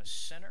 Lord, I'm a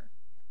sinner.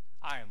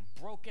 I am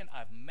broken.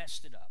 I've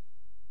messed it up.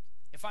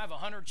 If I have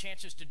 100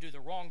 chances to do the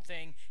wrong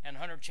thing and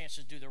 100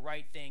 chances to do the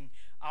right thing,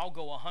 I'll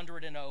go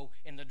 100-0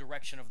 in the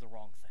direction of the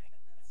wrong thing.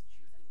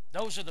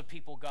 Those are the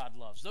people God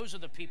loves. Those are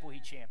the people He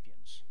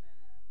champions.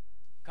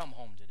 Come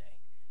home today.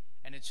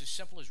 And it's as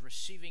simple as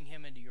receiving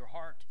Him into your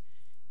heart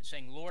and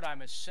saying, Lord,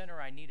 I'm a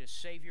sinner. I need a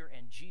Savior.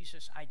 And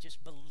Jesus, I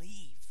just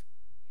believe.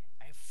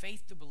 I have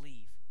faith to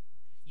believe.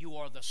 You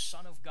are the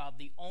Son of God,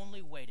 the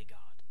only way to God.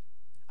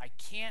 I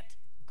can't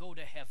go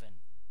to heaven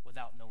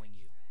without knowing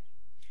you.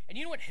 And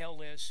you know what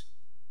hell is?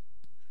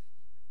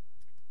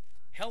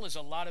 Hell is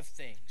a lot of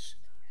things.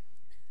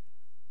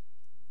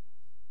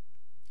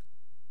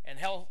 And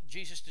hell,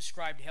 Jesus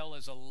described hell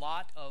as a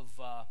lot of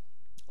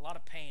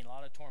pain, a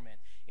lot of torment.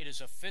 It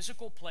is a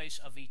physical place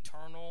of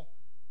eternal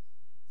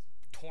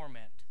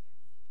torment.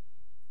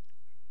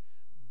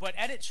 But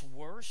at its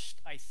worst,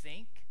 I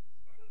think,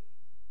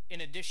 in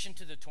addition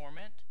to the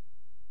torment,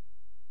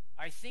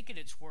 I think at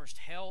its worst,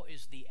 hell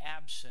is the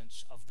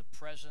absence of the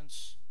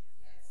presence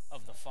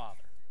of the Father.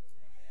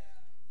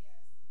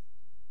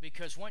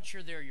 Because once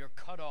you're there, you're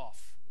cut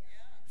off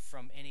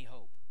from any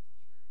hope.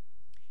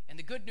 And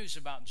the good news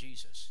about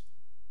Jesus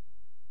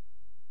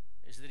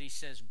is that He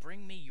says,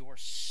 bring me your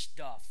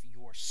stuff,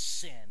 your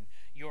sin,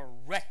 your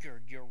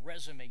record, your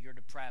resume, your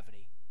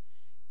depravity.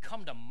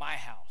 Come to my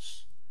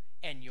house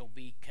and you'll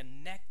be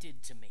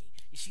connected to me.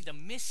 You see, the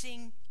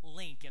missing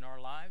link in our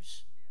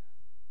lives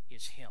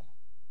is Him.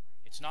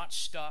 It's not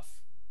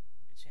stuff,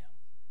 it's Him.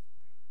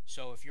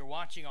 So if you're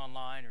watching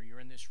online or you're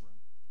in this room,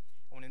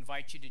 I want to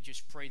invite you to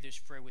just pray this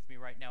prayer with me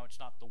right now. It's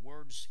not the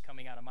words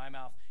coming out of my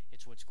mouth,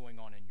 it's what's going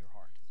on in your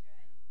heart.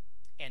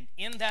 And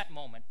in that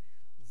moment,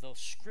 the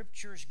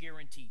Scriptures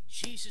guarantee,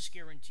 Jesus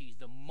guarantees,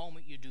 the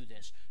moment you do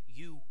this,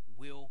 you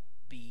will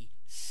be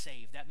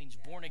saved. That means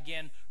born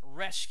again,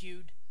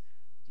 rescued,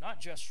 not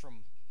just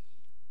from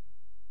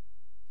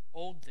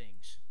old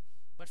things,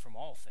 but from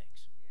all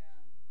things.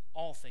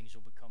 All things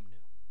will become new.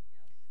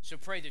 So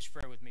pray this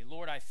prayer with me.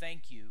 Lord, I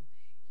thank you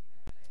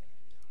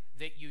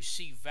that you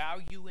see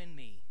value in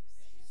me.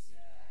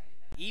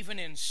 Even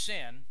in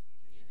sin,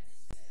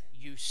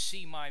 you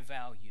see my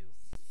value.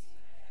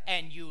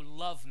 And you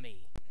love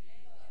me.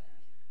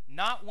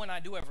 Not when I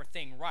do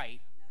everything right,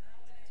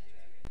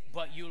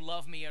 but you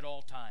love me at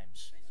all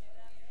times.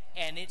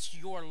 And it's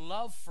your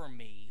love for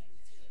me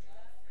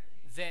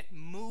that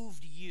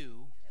moved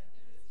you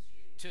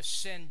to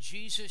send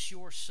Jesus,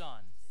 your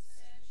Son,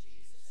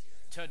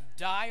 to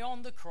die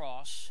on the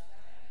cross,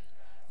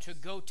 to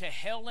go to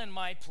hell in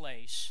my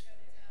place,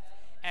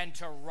 and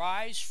to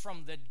rise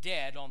from the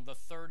dead on the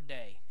third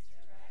day.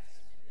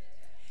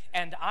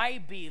 And I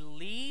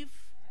believe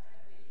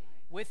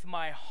with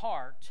my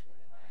heart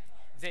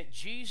that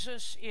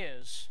Jesus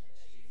is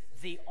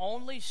the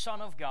only Son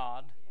of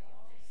God,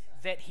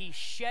 that He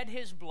shed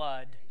His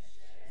blood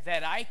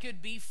that I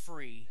could be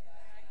free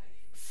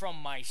from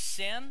my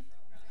sin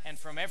and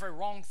from every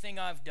wrong thing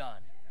I've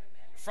done,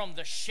 from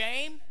the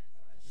shame,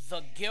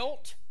 the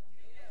guilt,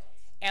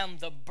 and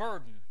the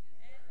burden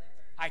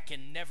I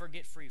can never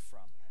get free from.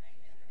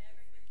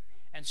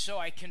 And so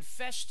I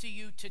confess to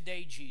you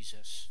today,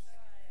 Jesus,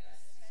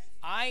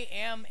 I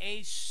am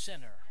a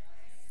sinner.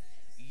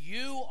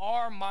 You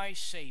are my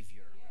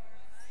Savior,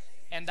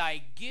 and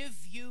I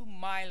give you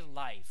my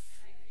life.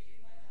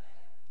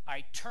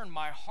 I turn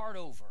my heart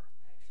over.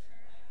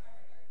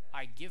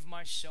 I give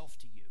myself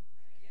to you.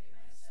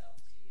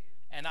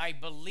 And I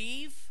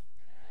believe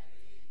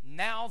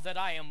now that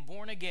I am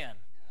born again,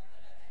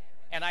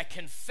 and I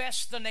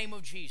confess the name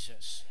of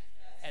Jesus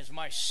as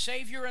my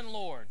Savior and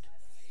Lord,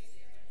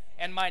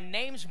 and my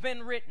name's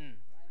been written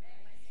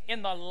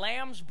in the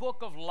Lamb's Book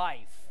of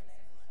Life,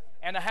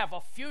 and I have a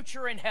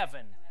future in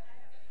heaven.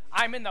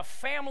 I'm in the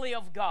family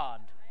of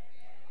God.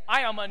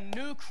 I am a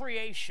new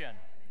creation.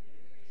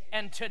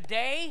 And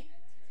today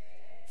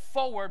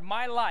forward,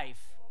 my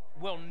life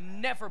will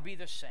never be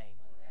the same.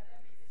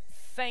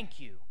 Thank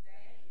you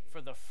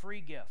for the free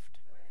gift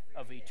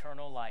of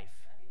eternal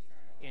life.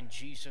 In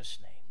Jesus'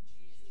 name,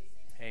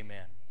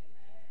 amen.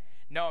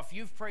 Now, if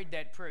you've prayed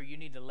that prayer, you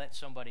need to let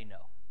somebody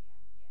know.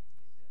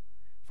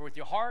 For with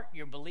your heart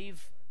you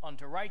believe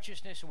unto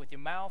righteousness, and with your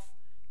mouth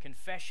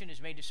confession is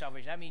made to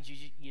salvation. That means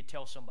you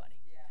tell somebody.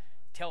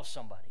 Tell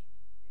somebody.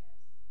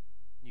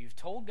 You've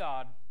told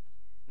God,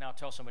 now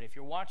tell somebody. If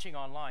you're watching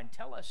online,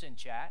 tell us in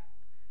chat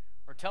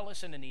or tell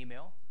us in an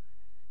email.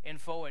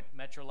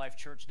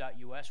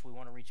 info@metrolifechurch.us. We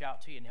want to reach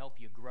out to you and help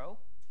you grow.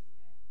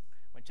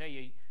 I want to tell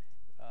you,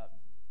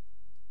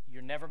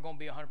 you're never going to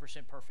be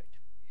 100% perfect.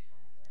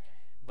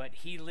 But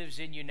He lives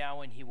in you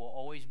now, and He will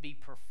always be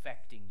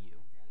perfecting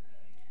you.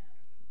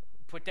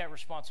 Put that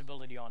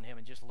responsibility on Him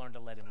and just learn to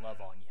let Him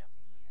love on you.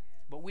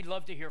 But we'd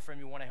love to hear from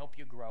you. We want to help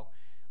you grow.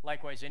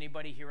 Likewise,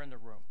 anybody here in the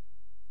room,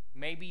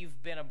 maybe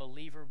you've been a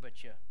believer,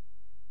 but you've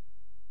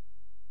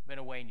been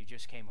away and you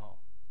just came home.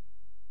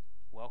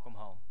 Welcome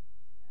home.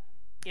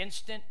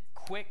 Instant,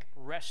 quick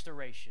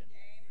restoration.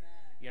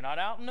 You're not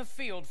out in the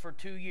field for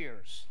 2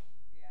 years.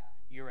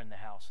 You're in the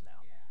house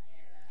now.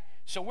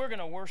 So we're going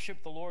to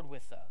worship the Lord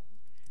with a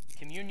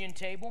communion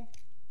table.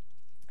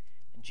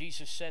 And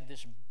Jesus said,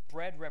 this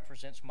bread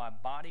represents my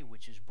body,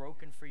 which is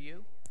broken for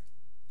you.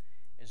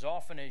 As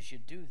often as you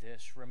do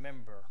this,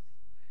 remember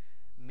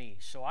me.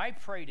 So I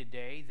pray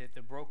today that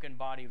the broken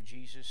body of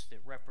Jesus that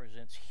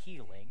represents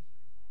healing,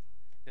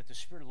 that the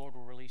Spirit of the Lord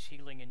will release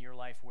healing in your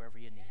life wherever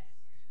you need it.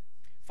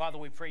 Father,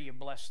 we pray you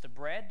bless the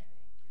bread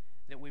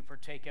that we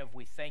partake of.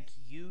 We thank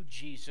you,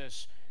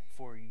 Jesus,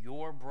 for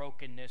your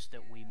brokenness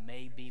that we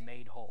may be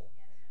made whole.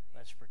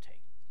 Let's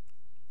partake.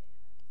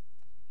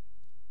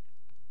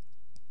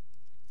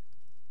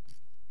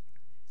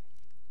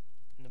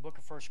 In the book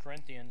of 1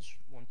 Corinthians,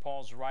 when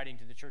Paul's writing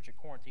to the church at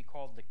Corinth, he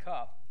called the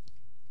cup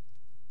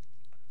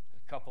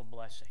of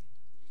blessing.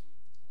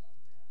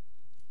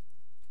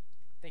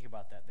 Think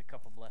about that, the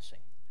cup of blessing.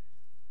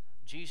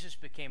 Jesus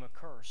became a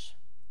curse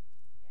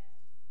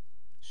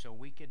so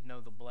we could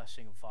know the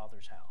blessing of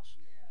Father's house.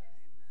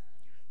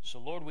 So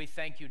Lord, we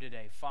thank you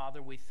today.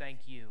 Father, we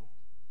thank you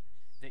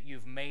that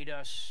you've made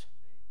us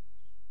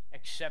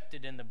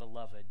accepted in the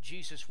beloved.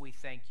 Jesus, we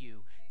thank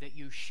you that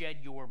you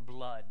shed your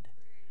blood,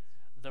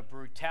 the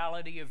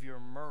brutality of your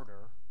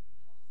murder,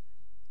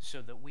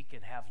 so that we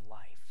could have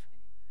life,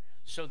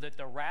 so that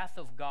the wrath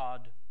of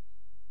God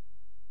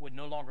would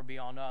no longer be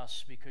on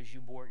us because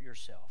you bore it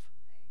yourself.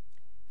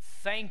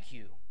 Thank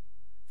you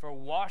for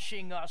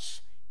washing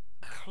us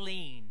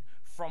clean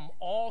from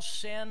all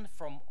sin,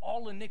 from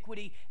all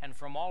iniquity, and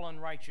from all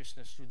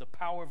unrighteousness through the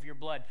power of your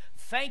blood.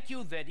 Thank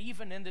you that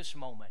even in this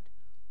moment,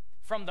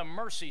 from the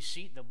mercy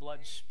seat, the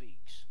blood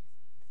speaks.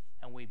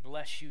 And we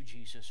bless you,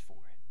 Jesus, for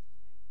it.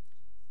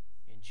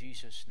 In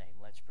Jesus' name,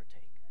 let's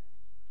partake.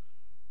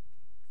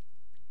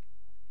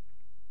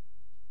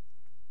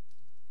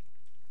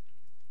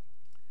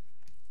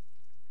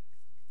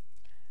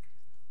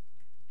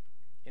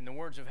 In the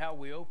words of how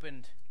we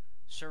opened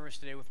service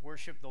today with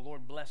worship, the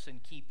Lord bless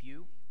and keep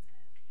you.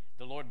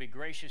 The Lord be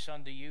gracious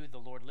unto you. The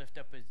Lord lift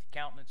up his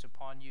countenance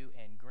upon you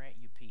and grant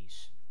you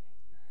peace.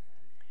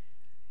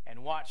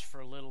 And watch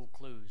for little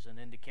clues and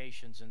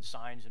indications and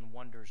signs and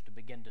wonders to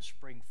begin to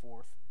spring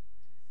forth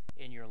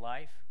in your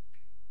life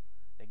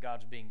that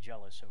God's being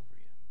jealous over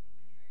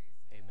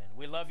you. Amen.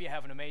 We love you.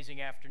 Have an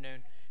amazing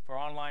afternoon. For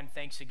online,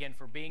 thanks again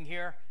for being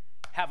here.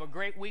 Have a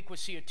great week. We'll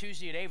see you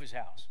Tuesday at Ava's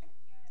house.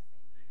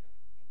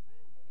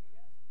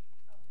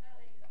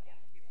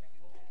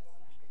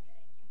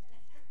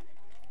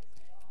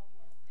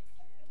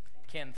 Ken.